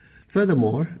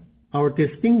 Furthermore, our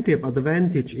distinctive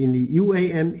advantage in the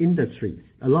UAM industry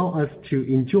allow us to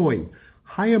enjoy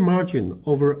higher margin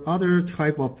over other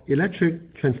type of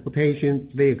electric transportation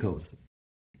vehicles.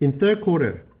 In third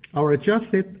quarter, our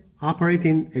adjusted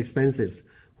operating expenses,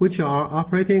 which are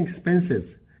operating expenses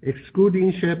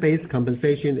excluding share-based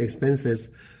compensation expenses,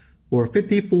 were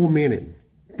 $54 million,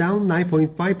 down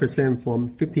 9.5% from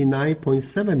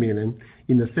 $59.7 million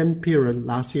in the same period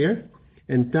last year,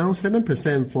 and down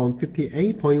 7% from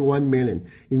 $58.1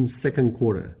 million in second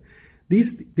quarter. These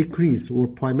decreases were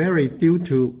primarily due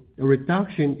to a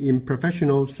reduction in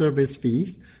professional service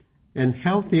fees and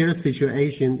healthier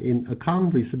situation in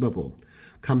accounts receivable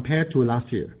compared to last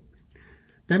year,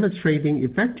 demonstrating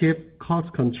effective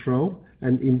cost control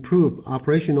and improved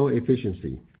operational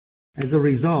efficiency. As a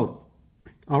result,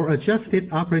 our adjusted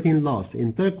operating loss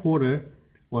in third quarter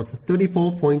was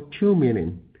 $34.2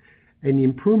 million, an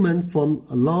improvement from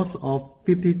a loss of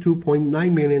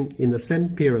 $52.9 million in the same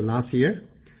period last year,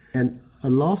 and a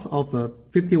loss of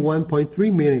 $51.3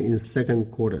 million in the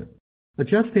second quarter.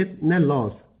 Adjusted net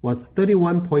loss was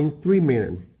 $31.3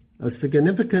 million, a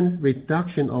significant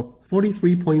reduction of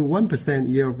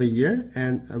 43.1% year-over-year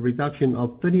and a reduction of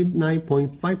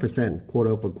 39.5%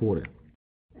 quarter-over-quarter.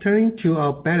 Turning to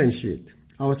our balance sheet,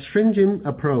 our stringent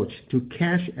approach to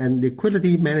cash and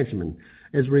liquidity management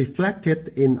is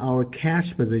reflected in our cash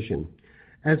position.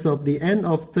 As of the end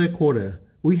of third quarter,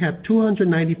 we have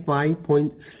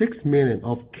 $295.6 million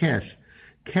of cash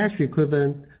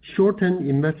equivalent, short-term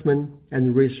investment,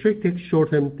 and restricted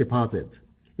short-term deposits.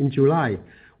 In July,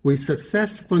 we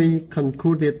successfully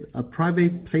concluded a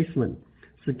private placement,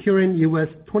 securing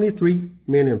 $23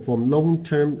 million from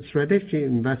long-term strategic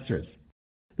investors.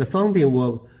 The funding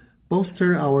will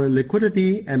bolster our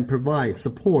liquidity and provide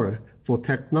support for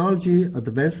technology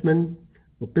advancement,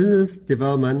 for business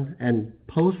development, and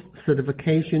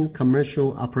post-certification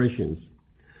commercial operations.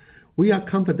 We are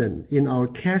confident in our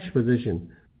cash position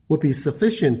will be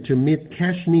sufficient to meet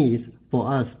cash needs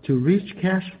for us to reach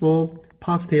cash flow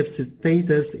positive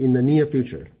status in the near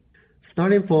future.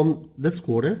 Starting from this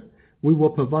quarter, we will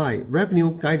provide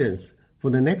revenue guidance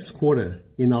for the next quarter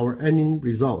in our earnings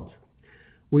results.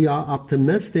 We are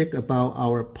optimistic about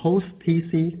our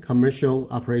post-TC commercial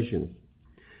operations.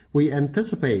 We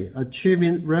anticipate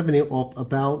achieving revenue of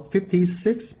about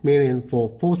 $56 million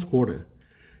for fourth quarter,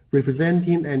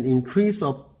 representing an increase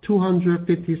of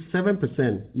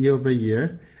 257%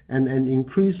 year-over-year and an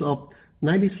increase of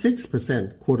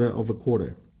 96%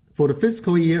 quarter-over-quarter. For the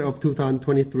fiscal year of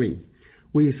 2023,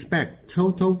 we expect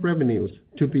total revenues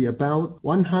to be about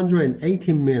 $180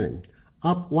 million,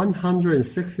 up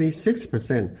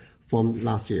 166% from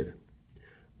last year.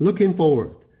 Looking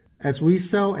forward, as we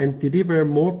sell and deliver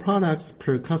more products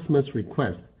per customer's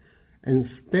request and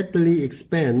steadily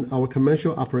expand our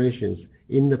commercial operations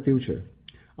in the future,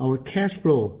 our cash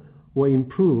flow will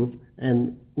improve,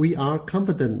 and we are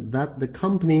confident that the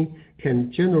company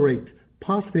can generate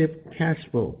positive cash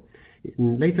flow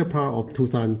in later part of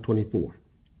 2024.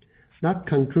 That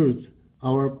concludes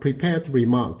our prepared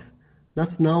remarks.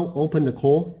 Let's now open the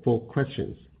call for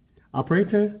questions.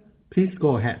 Operator, please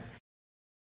go ahead.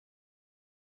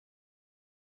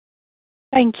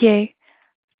 Thank you.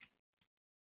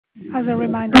 As a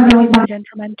reminder, ladies and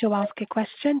gentlemen, to ask a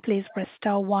question, please press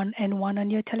star 1 and 1 on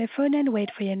your telephone and wait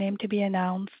for your name to be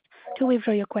announced. To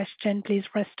withdraw your question, please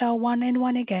press star 1 and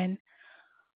 1 again.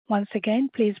 Once again,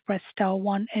 please press star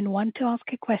 1 and 1 to ask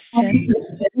a question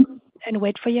and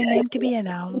wait for your name to be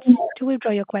announced. To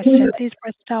withdraw your question, please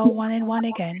press star 1 and 1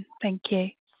 again. Thank you.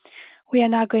 We are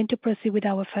now going to proceed with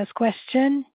our first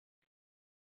question.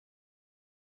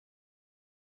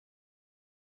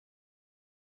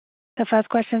 The first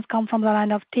questions come from the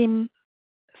line of Tim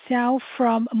Hsiao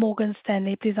from Morgan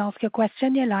Stanley. Please ask your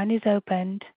question. Your line is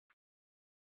opened.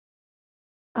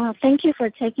 Thank you for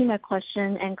taking my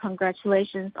question, and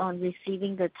congratulations on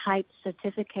receiving the type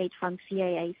certificate from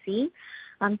CAAC.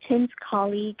 I'm Tim's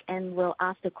colleague and will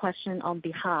ask the question on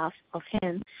behalf of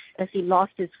him as he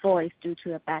lost his voice due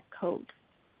to a bad cold.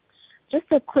 Just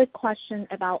a quick question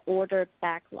about order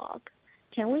backlog.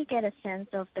 Can we get a sense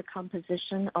of the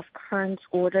composition of current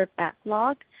order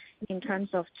backlog in terms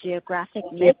of geographic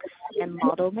mix and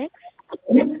model mix?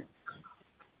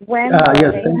 When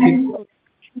Yes, thank you.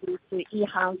 to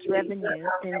EHang's revenue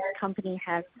since the company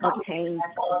has obtained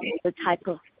the type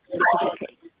of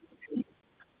certificate?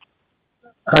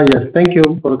 Yes, thank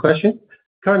you for the question.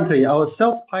 Currently, our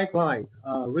sales pipeline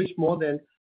reached more than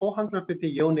 450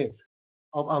 units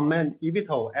of unmanned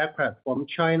eVTOL aircraft from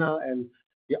China and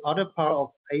the other part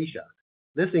of Asia.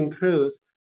 This includes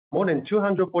more than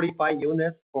 245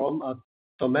 units from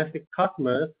domestic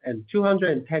customers and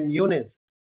 210 units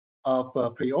of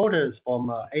pre-orders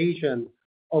from Asian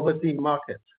overseas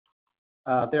markets.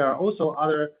 There are also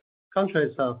other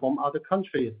countries from other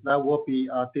countries that will be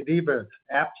delivered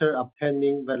after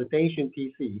obtaining validation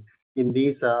TC in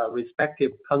these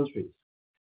respective countries.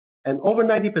 And over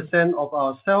 90% of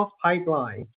our sales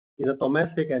pipeline in the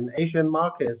domestic and Asian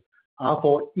markets are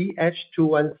for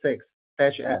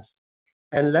EH216-S,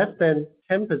 and less than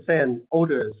 10%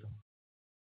 orders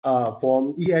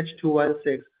from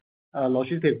EH216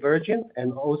 logistic version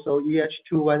and also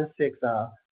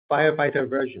EH216 firefighter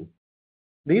version.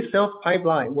 This sales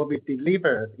pipeline will be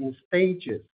delivered in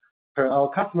stages per our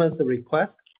customers'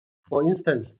 request. For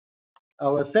instance,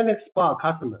 our semi-spa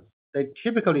customers, they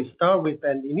typically start with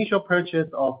an initial purchase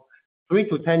of 3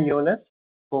 to 10 units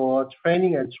for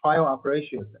training and trial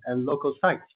operations and local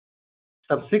sites.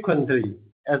 Subsequently,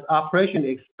 as operations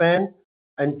expand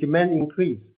and demand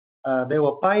increase, they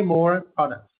will buy more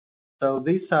products. So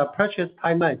this purchase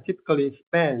timeline typically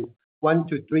spans 1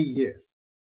 to 3 years.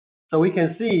 So we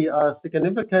can see a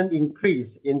significant increase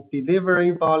in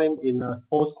delivery volume in the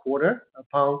fourth quarter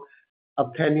upon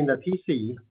obtaining the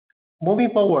TC. Moving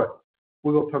forward,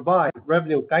 we will provide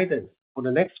revenue guidance for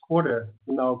the next quarter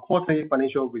in our quarterly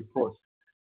financial reports.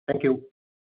 Thank you.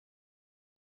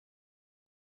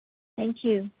 Thank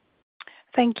you.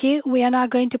 Thank you. We are now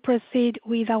going to proceed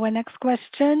with our next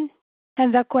question.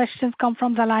 And the questions come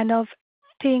from the line of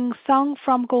Ting Song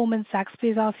from Goldman Sachs.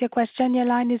 Please ask your question. Your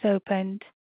line is opened.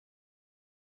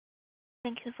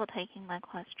 Thank you for taking my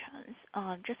questions.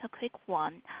 Just a quick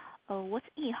one. What's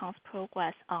EHang's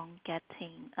progress on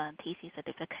getting TC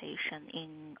certification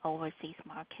in overseas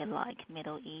market like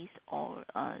Middle East or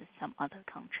some other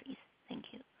countries?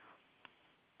 Thank you.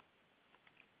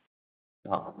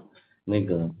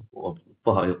 我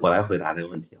不好意思，我来回答这个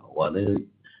问题啊。我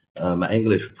my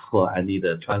English poor, I need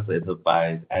a translator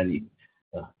by Annie。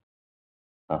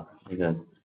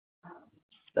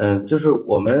就是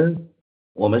我们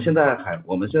现在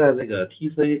这个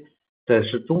TC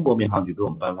是中国民航局给我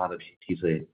们颁发的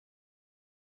TC。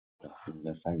应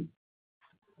该翻译。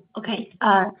Okay,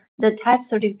 the type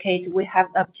certificate we have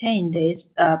obtained is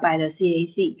by the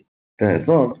CAC. 对，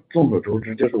众所周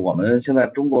知，就是我们现在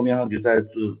中国民航局在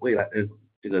未来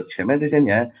这个前面这些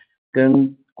年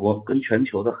跟全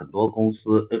球的很多公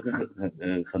司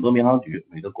很多民航局，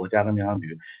每个国家的民航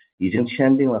局已经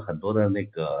签订了很多的那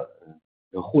个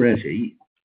互认协议。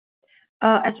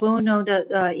As we all know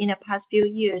that in the past few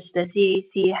years, the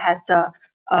CAC has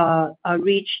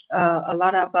reached a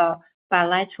lot of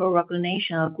bilateral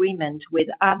recognition agreement with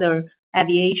other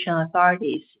aviation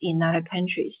authorities in other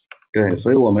countries. 对，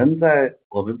所以我们在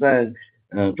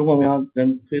中国民航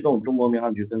跟推动中国民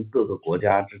航局跟各个国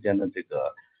家之间的这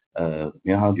个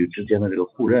民航局之间的这个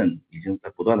互认，已经在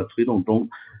不断的推动中。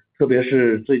特别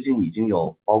是最近已经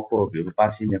有包括比如说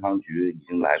巴西民航局已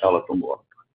经来到了中国。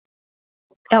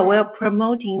We are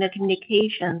promoting the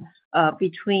communication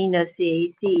between the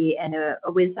CAC and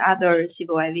with other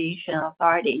civil aviation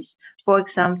authorities. For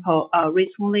example,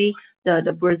 recently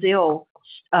the Brazil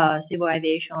civil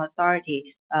aviation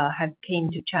authority have came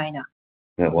to China.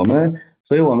 对，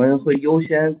所以我们会优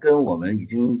先跟我们已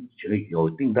经有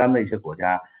订单的一些国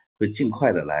家，会尽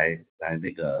快的来那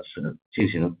个进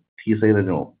行 TC 的这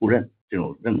种互认，这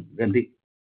种认定。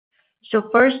So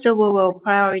first we will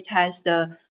prioritize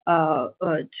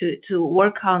to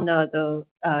work on the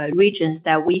regions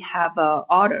that we have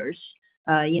orders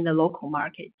in the local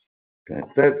market. 对，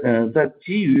在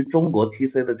基于中国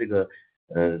TC 的这个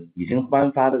已经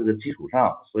颁发的这个基础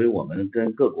上，所以我们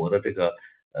跟各国的这个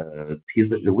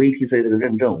VTC 这个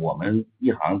认证，我们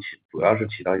一航主要是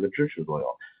起到一个支持作用。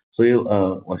所以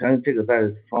我相信这个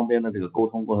在双边的这个沟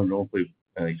通过程中会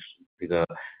这个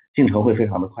进程会非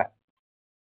常的快。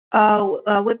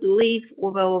We believe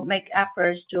we will make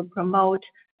efforts to promote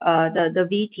the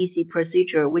VTC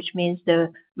procedure, which means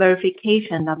the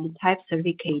verification of the type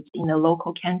certificate in the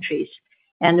local countries,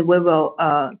 and we will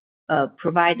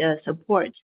provide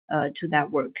support to that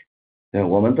work. 对，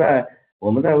我们在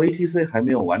VTC 还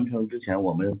没有完成之前，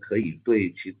我们可以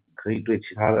对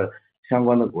其他的相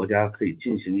关的国家可以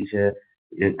进行一些，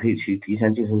也可以提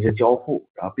前进行一些交付，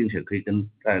然后并且可以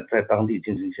在当地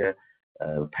进行一些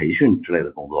培训之类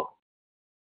的工作。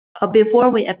Before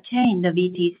we obtain the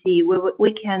VTC,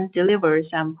 we can deliver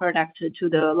some products to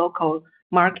the local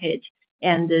market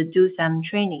and do some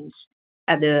trainings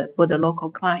for the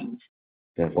local clients.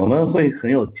 对，我们会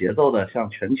很有节奏的向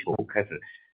全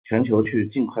球去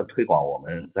尽快推广我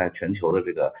们在全球的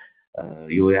这个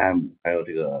UAM 还有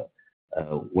这个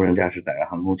无人驾驶载人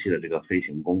航空器的这个飞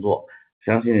行工作，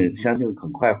相信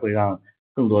很快会让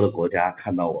更多的国家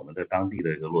看到我们在当地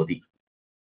的一个落地。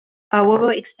We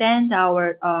will extend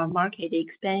our market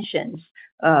expansions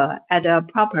at a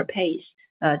proper pace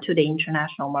to the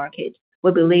international market.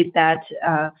 We believe that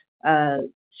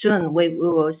soon we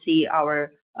will see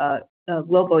our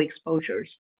global exposures.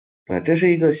 对，这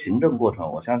是一个行政过程，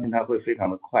我相信它会非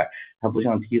常的快，它不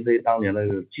像 TC 当年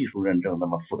的技术认证那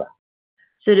么复杂。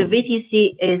So the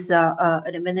VTC is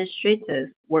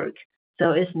administrative work,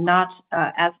 so it's not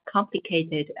as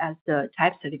complicated as the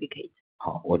type certificate.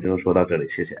 好，我就说到这里，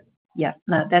谢谢。Yeah,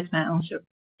 no, that's my answer.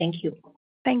 Thank you.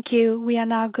 Thank you. We are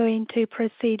now going to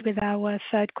proceed with our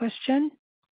third question.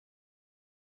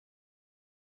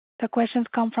 The questions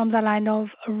come from the line of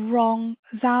Rong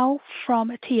Zhao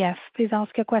from TF. Please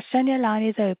ask your question. Your line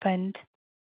is opened.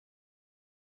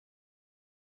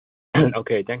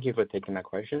 Okay, thank you for taking my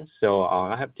question. So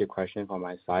I have two questions on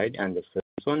my side, and the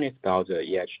first one is about the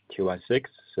EH216.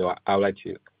 So I would like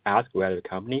to ask whether the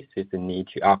company sees the need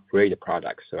to upgrade the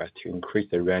product so as to increase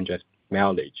the range of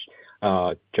mileage,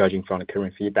 judging from the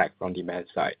current feedback from demand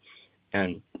side.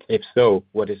 And if so,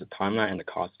 what is the timeline and the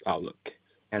cost outlook?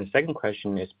 And the second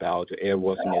question is about the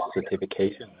airworthiness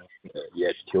certification of the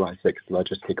EH216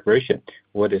 logistic version.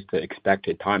 What is the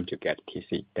expected time to get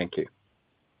TC? Thank you.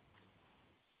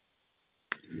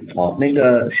 好，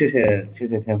谢谢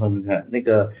天风之看，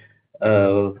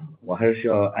我还是需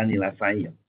要安妮来翻译。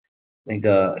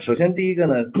首先第一个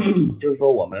呢，就是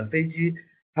说我们飞机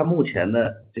它目前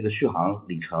的这个续航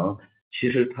里程，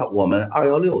其实我们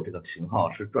216这个型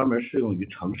号是专门适用于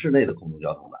城市内的空中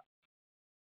交通的。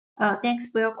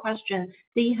Thanks for your question.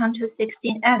 The EHang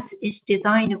 216S is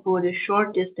designed for the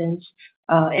short distance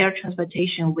air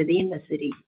transportation within the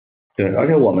city. 对，而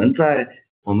且我们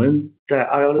在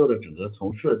216的整个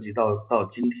从设计到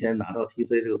今天拿到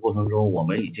TC 这个过程中，我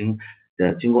们已经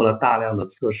经过了大量的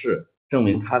测试，证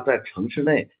明它在城市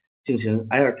内进行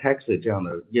air taxi 这样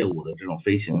的业务的这种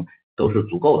飞行都是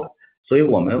足够的。所以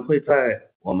我们会在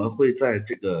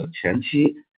这个前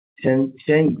期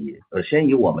先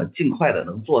以我们尽快的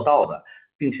能做到的，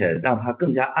并且让它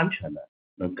更加安全的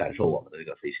能感受我们的这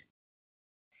个飞行。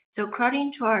So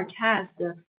according to our test,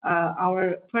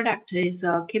 our product is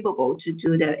capable to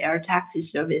do the air taxi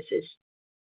services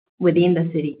within the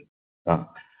city.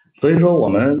 所以说我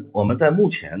们在目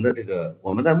前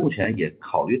也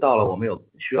考虑到了我们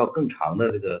需要更长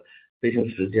的这个飞行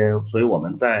时间，所以我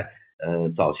们在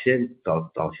早些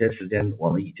时间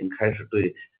我们已经开始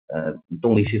对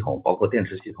动力系统包括电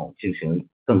池系统进行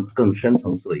更深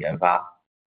层次的研发。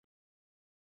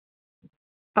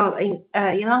In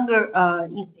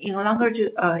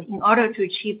order to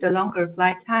achieve the longer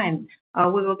flight time,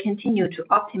 we will continue to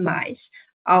optimize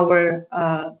our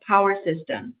power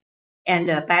system and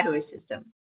battery system.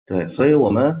 对，所以我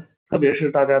们特别是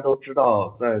大家都知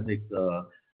道，在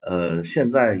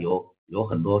现在有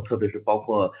很多，特别是包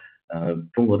括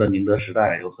中国的宁德时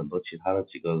代，有很多其他的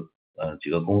几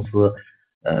个公司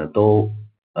都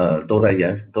在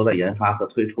研发和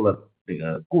推出了这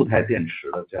个固态电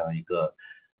池的这样一个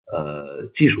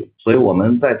技术，所以我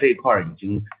们在这一块已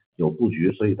经有布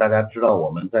局，所以大家知道我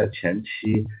们在前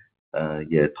期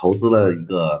也投资了一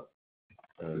个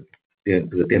这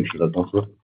个电池的公司。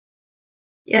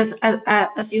Yes,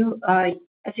 as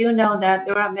you know that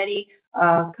there are many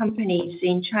companies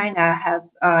in China have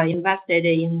invested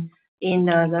in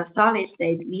the solid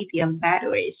state lithium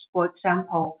batteries, for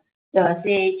example, the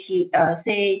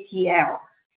CATL,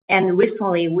 and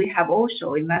recently we have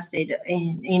also invested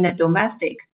in a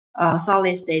domestic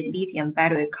solid state lithium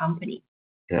battery company.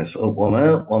 Yes,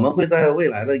 我们会在未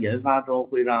来的研发中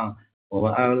会让我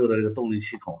们216的这个动力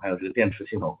系统还有这个电池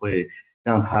系统会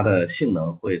让它的性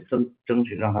能会争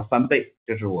取让它翻倍，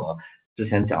这是我之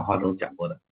前讲话中讲过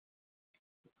的。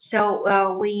So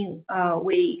we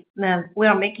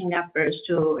are making efforts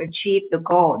to achieve the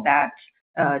goal that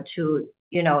to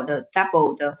the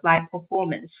double the flight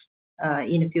performance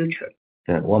in the future.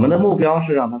 对，我们的目标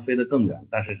是让它飞得更远，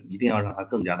但是一定要让它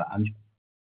更加的安全。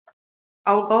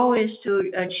Our goal is to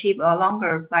achieve a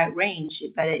longer flight range,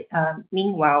 but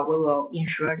meanwhile we will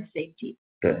ensure the safety.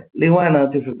 对，另外呢，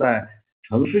就是在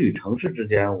城市与城市之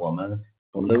间，我们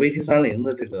的 VT30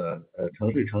的这个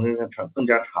城市与城市更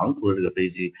加长途的这个飞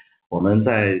机，我们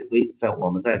在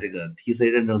这个 TC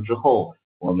认证之后，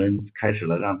我们开始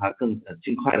了让它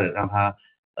尽快的让它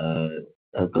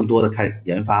更多的开始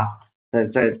研发，在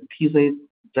TC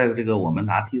在这个我们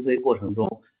拿 TC 过程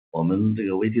中，我们这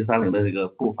个 VT30的这个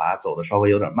步伐走的稍微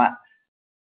有点慢，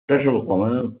但是我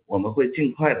们会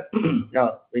尽快的让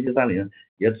VT30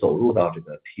也走入到这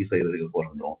个 TC 的这个过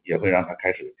程中，也会让它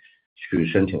开始去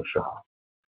申请适航。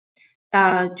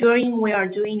During we are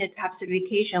doing the type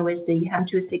certification with the EHang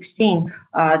 216,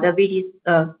 the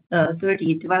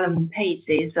VT30 development pace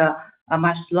is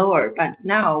much slower. But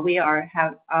now we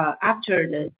have after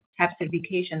the type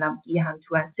certification of EHang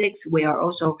 216, we are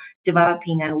also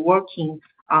developing and working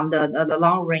on the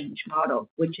long range model,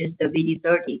 which is the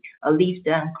VT30, a lift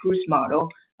and cruise model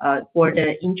for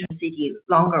the intercity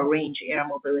longer range air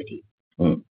mobility.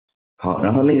 好，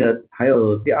然后还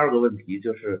有第二个问题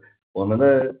就是我们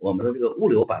的这个物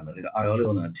流版的这个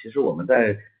216呢，其实我们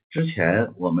在之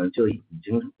前我们就已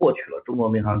经获取了中国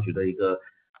民航局的一个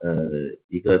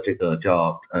一个这个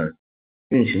叫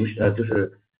运行就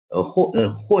是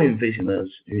货运飞行的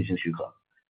运行许可。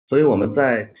所以我们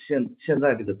在现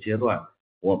在这个阶段，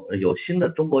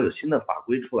中国有新的法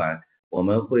规出来，我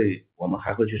们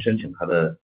还会去申请它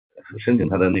的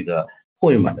那个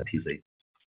货运版的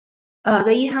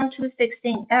TC。The EHang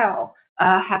 216L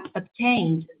have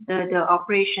obtained the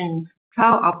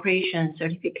trial operation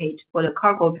certificate for the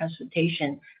cargo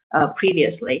transportation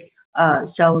previously.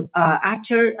 So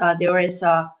after there is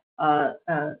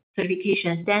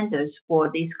certification standards for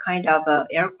this kind of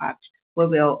aircraft, we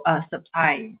will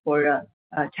supply for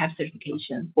type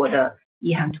certification for the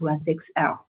EHang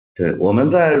 216L. 对，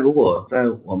如果在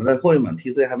我们的货运版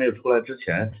TC 还没有出来之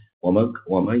前，我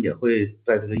们也会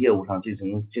在这个业务上进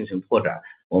行拓展。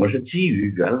我们是基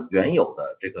于原有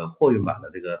的这个货运版的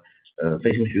这个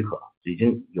飞行许可，已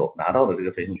经有拿到的这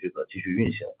个飞行许可继续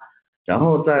运行。然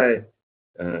后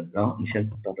你先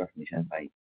到这儿，你先翻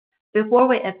译。Before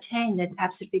we obtain the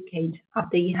type certificate of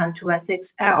the EHang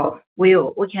 216L,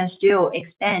 we can still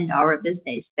expand our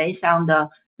business based on the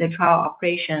trial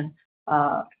operation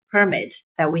permit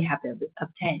that we have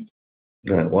obtained.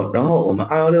 对，然后我们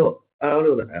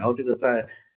216的 L 这个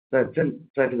在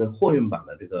这个货运版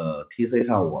的这个 TC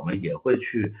上，我们也会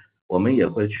去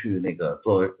那个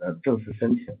做正式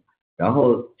申请。然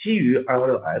后基于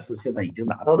216S 现在已经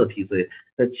拿到的 TC，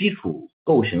 在基础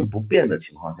构型不变的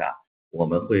情况下，我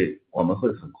们会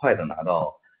很快的拿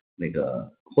到那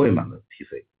个货运版的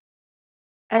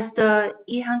TC。As the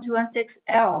EHang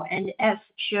 216L and S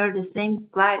share the same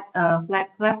flag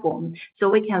platform, so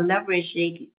we can leverage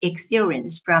the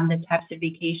experience from the type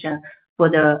certification for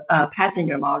the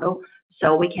passenger model,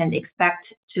 so we can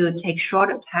expect to take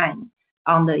shorter time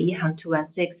on the EHang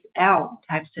 216L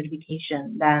type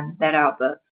certification than that of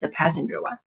the passenger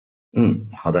one.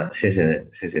 好的，谢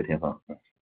谢天芳。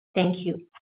Thank you.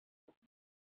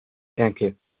 Thank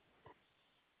you.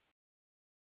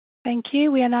 Thank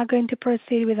you. We are now going to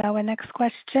proceed with our next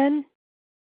question.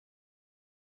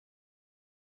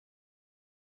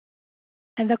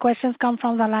 And the questions come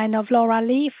from the line of Laura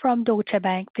Lee from Deutsche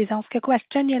Bank. Please ask a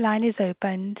question. Your line is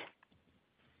opened.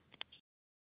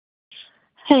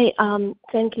 Hey,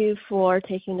 thank you for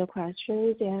taking the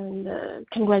questions and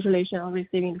congratulations on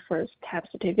receiving the first type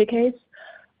certificates.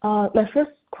 My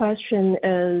first question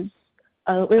is,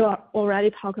 we already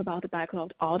talked about the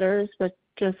backlog orders, but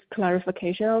just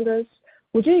clarification on this.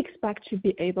 Would you expect to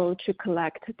be able to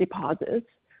collect deposits?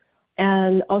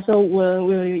 And also, when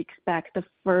will you expect the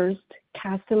first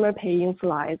customer paying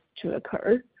flights to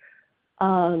occur?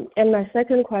 And my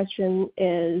second question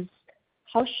is,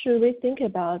 how should we think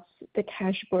about the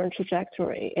cash burn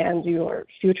trajectory and your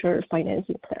future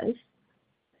financing plans?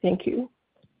 Thank you.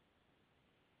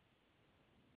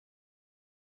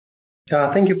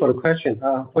 Thank you for the question.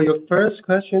 For your first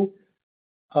question,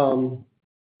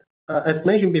 as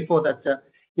mentioned before, that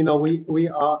we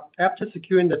are, after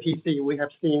securing the TC, we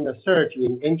have seen a surge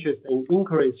in interest and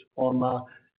inquiries from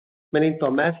many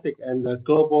domestic and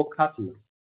global customers.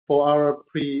 For our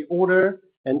pre-order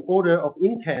and order of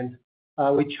intent,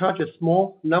 we charge a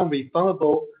small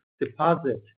non-refundable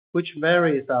deposit, which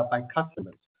varies by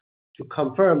customers, to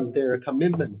confirm their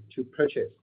commitment to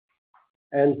purchase.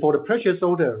 And for the purchase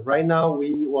order, right now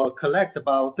we will collect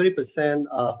about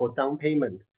 30% for down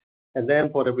payment, and then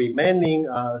for the remaining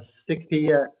 60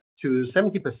 to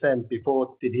 70%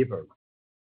 before delivery.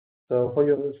 So for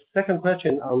your second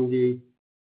question on the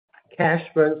cash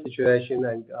burn situation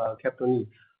and capital needs,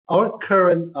 our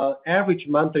current average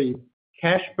monthly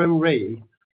cash burn rate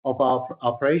of our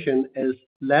operation is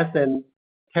less than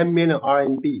 10 million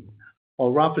RMB,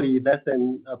 or roughly less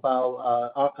than about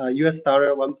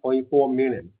 $1.4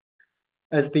 million.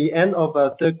 At the end of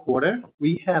the third quarter,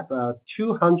 we have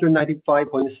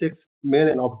 295.6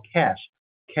 million of cash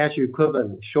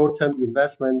equivalent, short-term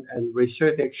investment, and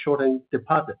restricted short-term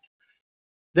deposit.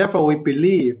 Therefore, we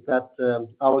believe that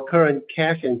our current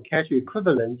cash and cash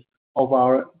equivalent of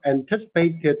our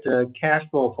anticipated cash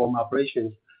flow from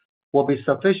operations will be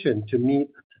sufficient to meet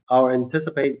our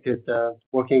anticipated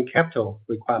working capital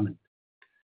requirement.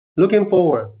 Looking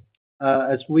forward,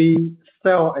 as we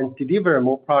sell and deliver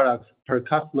more products per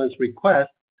customer's request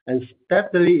and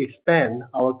steadily expand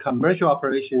our commercial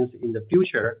operations in the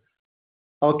future,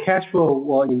 our cash flow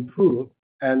will improve,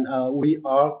 and we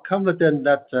are confident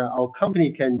that our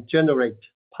company can generate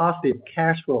positive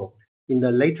cash flow in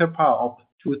the later part of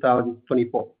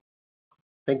 2024.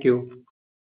 Thank you.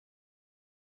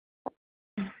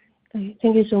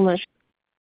 Thank you so much.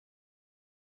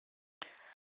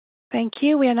 Thank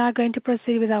you. We are now going to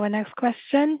proceed with our next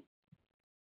question.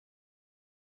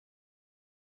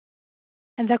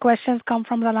 The questions come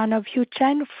from the line of Yu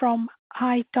Chen from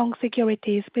Haitong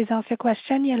Securities. Please ask your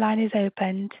question. Your line is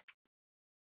opened.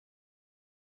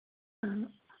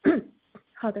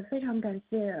 好的，非常感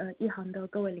谢一航的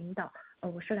各位领导，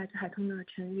我是来自海通的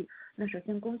陈宇。那首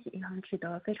先恭喜一航取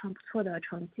得非常不错的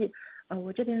成绩，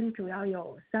我这边主要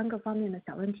有3个方面的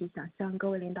小问题想向各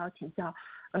位领导请教。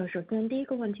首先第一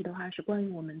个问题的话是关于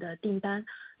我们的订单，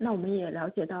那我们也了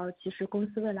解到，其实公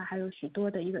司未来还有许多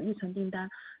的一个预存订单。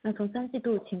那从3季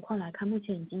度情况来看，目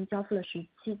前已经交付了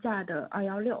17架的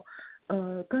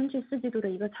216，根据4季度的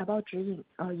一个财报指引，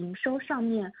营收上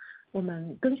面。我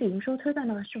们根据营收推断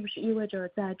的话，是不是意味着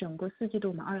在整个4季度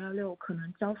我们216可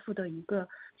能交付的一个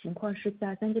情况是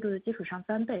在3季度的基础上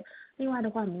翻倍？另外的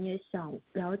话，我们也想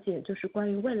了解就是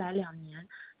关于未来2年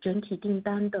整体订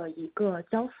单的一个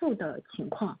交付的情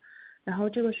况。然后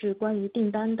这个是关于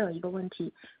订单的一个问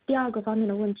题。第二个方面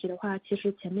的问题的话，其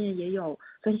实前面也有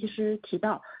分析师提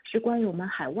到，是关于我们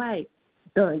海外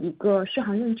的一个适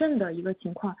航认证的一个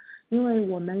情况。因为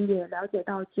我们也了解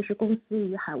到，其实公司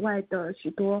与海外的许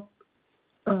多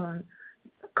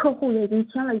客户也已经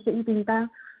签了一些预订单，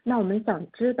那我们想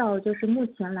知道就是目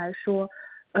前来说，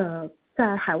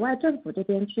在海外政府这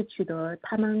边去取得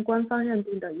他们官方认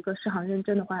定的一个适航认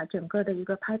证的话，整个的一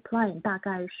个 pipeline 大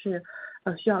概是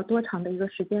需要多长的一个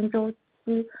时间周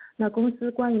期？那公司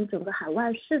关于整个海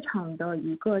外市场的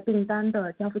一个订单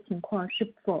的交付情况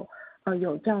是否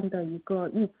有这样的一个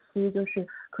预期，就是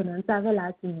可能在未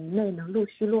来几年内能陆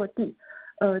续落地？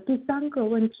第3个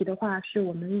问题的话，是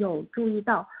我们有注意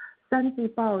到3季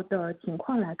报的情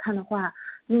况来看的话，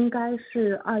应该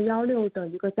是216的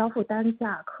一个交付单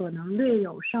价可能略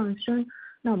有上升。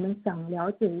那我们想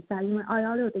了解一下，因为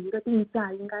216的一个定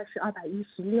价应该是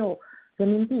216人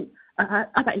民币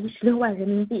，216万人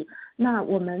民币。那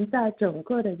我们在整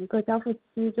个的一个交付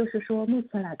期，就是说目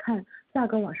前来看，价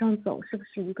格往上走，是不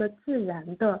是一个自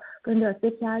然的跟着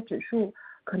CPI 指数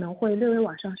可能会略微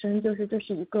往上升？就是这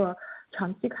是一个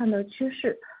长期看的趋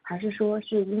势，还是说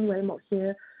是因为某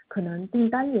些可能订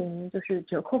单原因，就是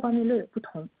折扣方面略有不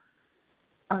同？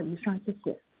以上，谢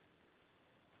谢。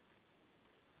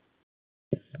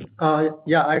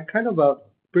Yeah, I kind of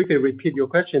briefly repeat your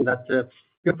question. That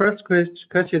your first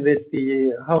question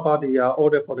is how about the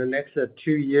order for the next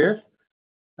 2 years,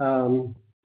 and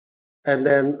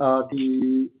then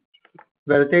the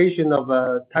validation of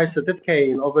a type certificate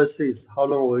in overseas, how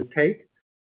long will it take?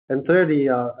 And thirdly,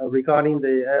 regarding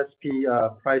the ASP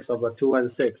price of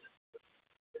 216.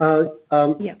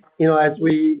 Yeah. You know, as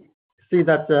we see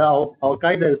that our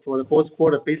guidance for the fourth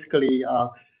quarter, basically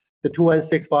the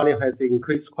 216 volume has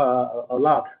increased quite a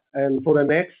lot. And for the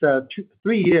next 3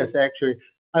 years, actually,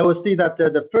 I will see that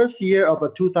the first year of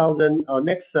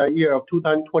next year of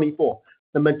 2024,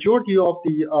 the majority of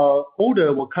the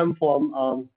order will come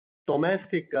from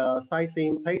domestic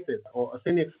sizing places or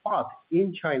authentic spots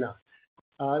in China.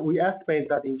 We estimate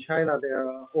that in China there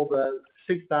are over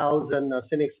 6,000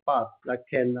 authentic spots that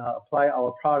can apply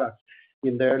our products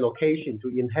in their location to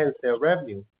enhance their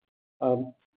revenue.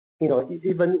 You know,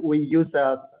 even we use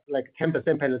like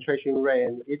 10% penetration rate,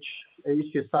 and each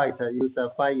site use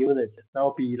 5 units. That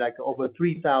will be like over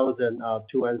 3,000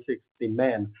 216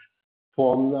 demand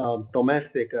from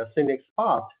domestic authentic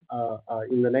spots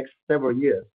in the next several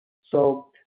years. So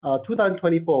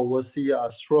 2024 will see a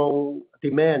strong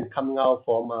demand coming out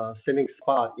from authentic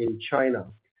spot in China,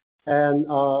 and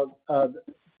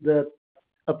the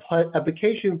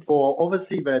application for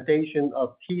overseas validation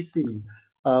of TC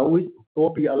will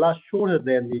be a lot shorter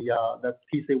than the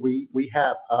TC we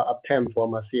have obtained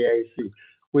from CAAC.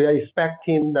 We are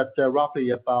expecting that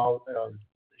roughly about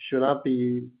should not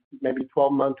be maybe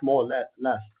 12 months more or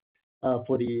less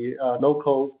for the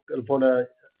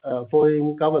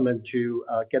foreign government to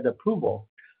get approval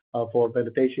for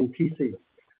validation TC.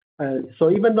 So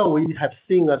even though we have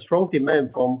seen a strong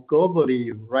demand from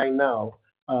globally right now,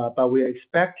 but we are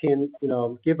expecting, you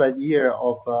know, give a year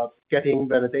of getting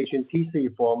validation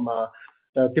TC from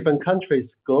different countries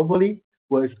globally,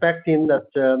 we're expecting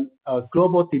that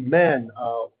global demand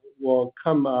will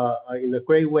come in a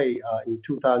great way in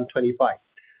 2025.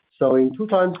 So in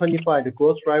 2025, the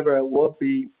growth driver will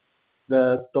be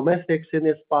the domestic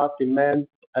authentic spot demand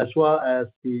as well as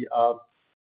the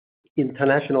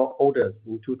international orders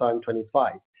in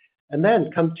 2025. And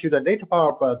then come to the later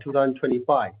part of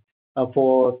 2025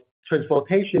 for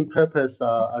transportation purpose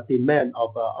demand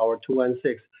of our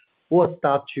 216 will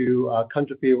start to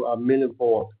contribute a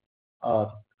meaningful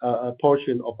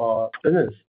portion of our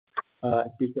business.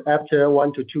 After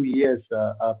 1 to 2 years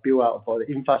build out for the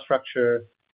infrastructure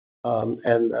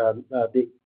and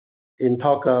in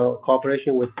talk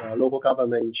cooperation with local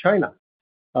government in China.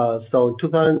 So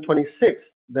 2026,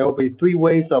 there will be three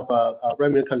ways of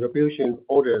revenue contribution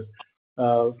orders.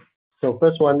 So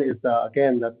first one is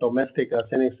again the domestic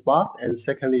sending spot, and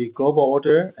secondly global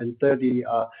order, and thirdly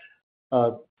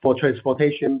for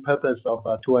transportation purpose of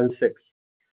 216.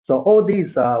 So all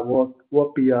these will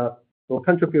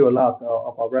contribute a lot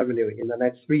of our revenue in the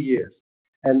next 3 years.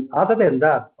 And other than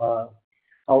that,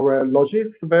 our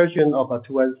logistics version of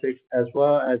 216 as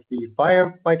well as the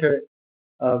firefighter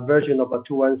version of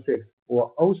 216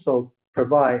 will also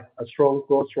provide a strong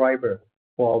growth driver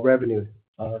for our revenue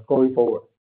going forward.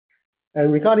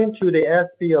 And regarding to the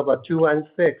ASP of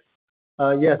 216,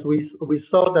 yes, we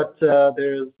saw that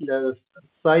there's a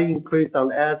slight increase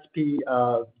on ASP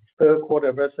third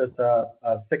quarter versus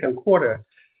second quarter.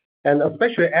 And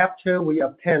especially after we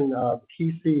obtain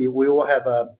TC, we will have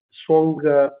a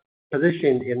stronger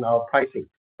position in our pricing,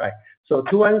 right? So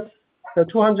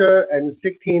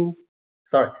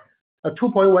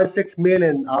 2.16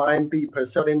 million RMB per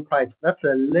selling price, that's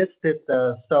a listed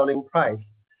selling price.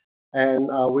 And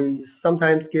we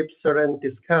sometimes give certain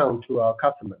discount to our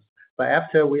customers. But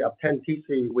after we obtain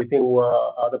TC, we think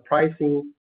the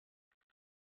pricing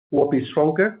will be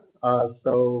stronger.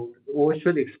 So we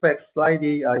should expect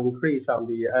slightly increase on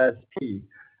the ASP.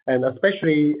 And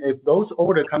especially if those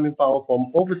orders coming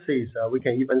from overseas, we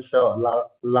can even sell a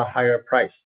lot higher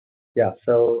price. Yeah,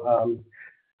 so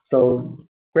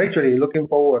gradually looking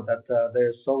forward that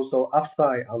there's also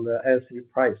upside on the ASP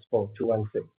price for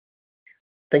 216.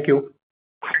 Thank you.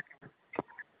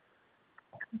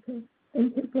 Okay,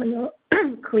 thank you for your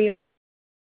clear.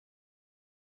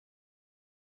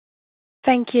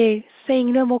 Thank you.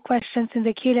 Seeing no more questions in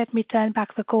the queue, let me turn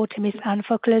back the call to Ms. An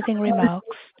for closing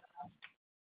remarks.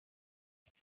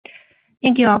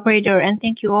 Thank you, operator, and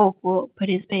thank you all for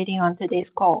participating on today's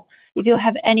call. If you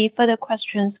have any further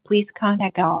questions, please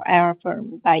contact our IR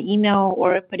firm by email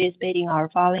or participating in our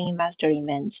following investor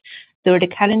events through the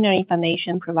calendar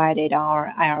information provided on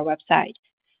our IR website.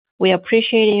 We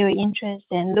appreciate your interest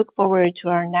and look forward to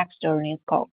our next earnings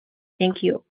call. Thank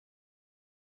you.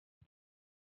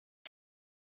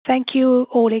 Thank you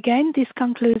all again. This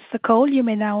concludes the call. You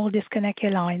may now disconnect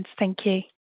your lines. Thank you.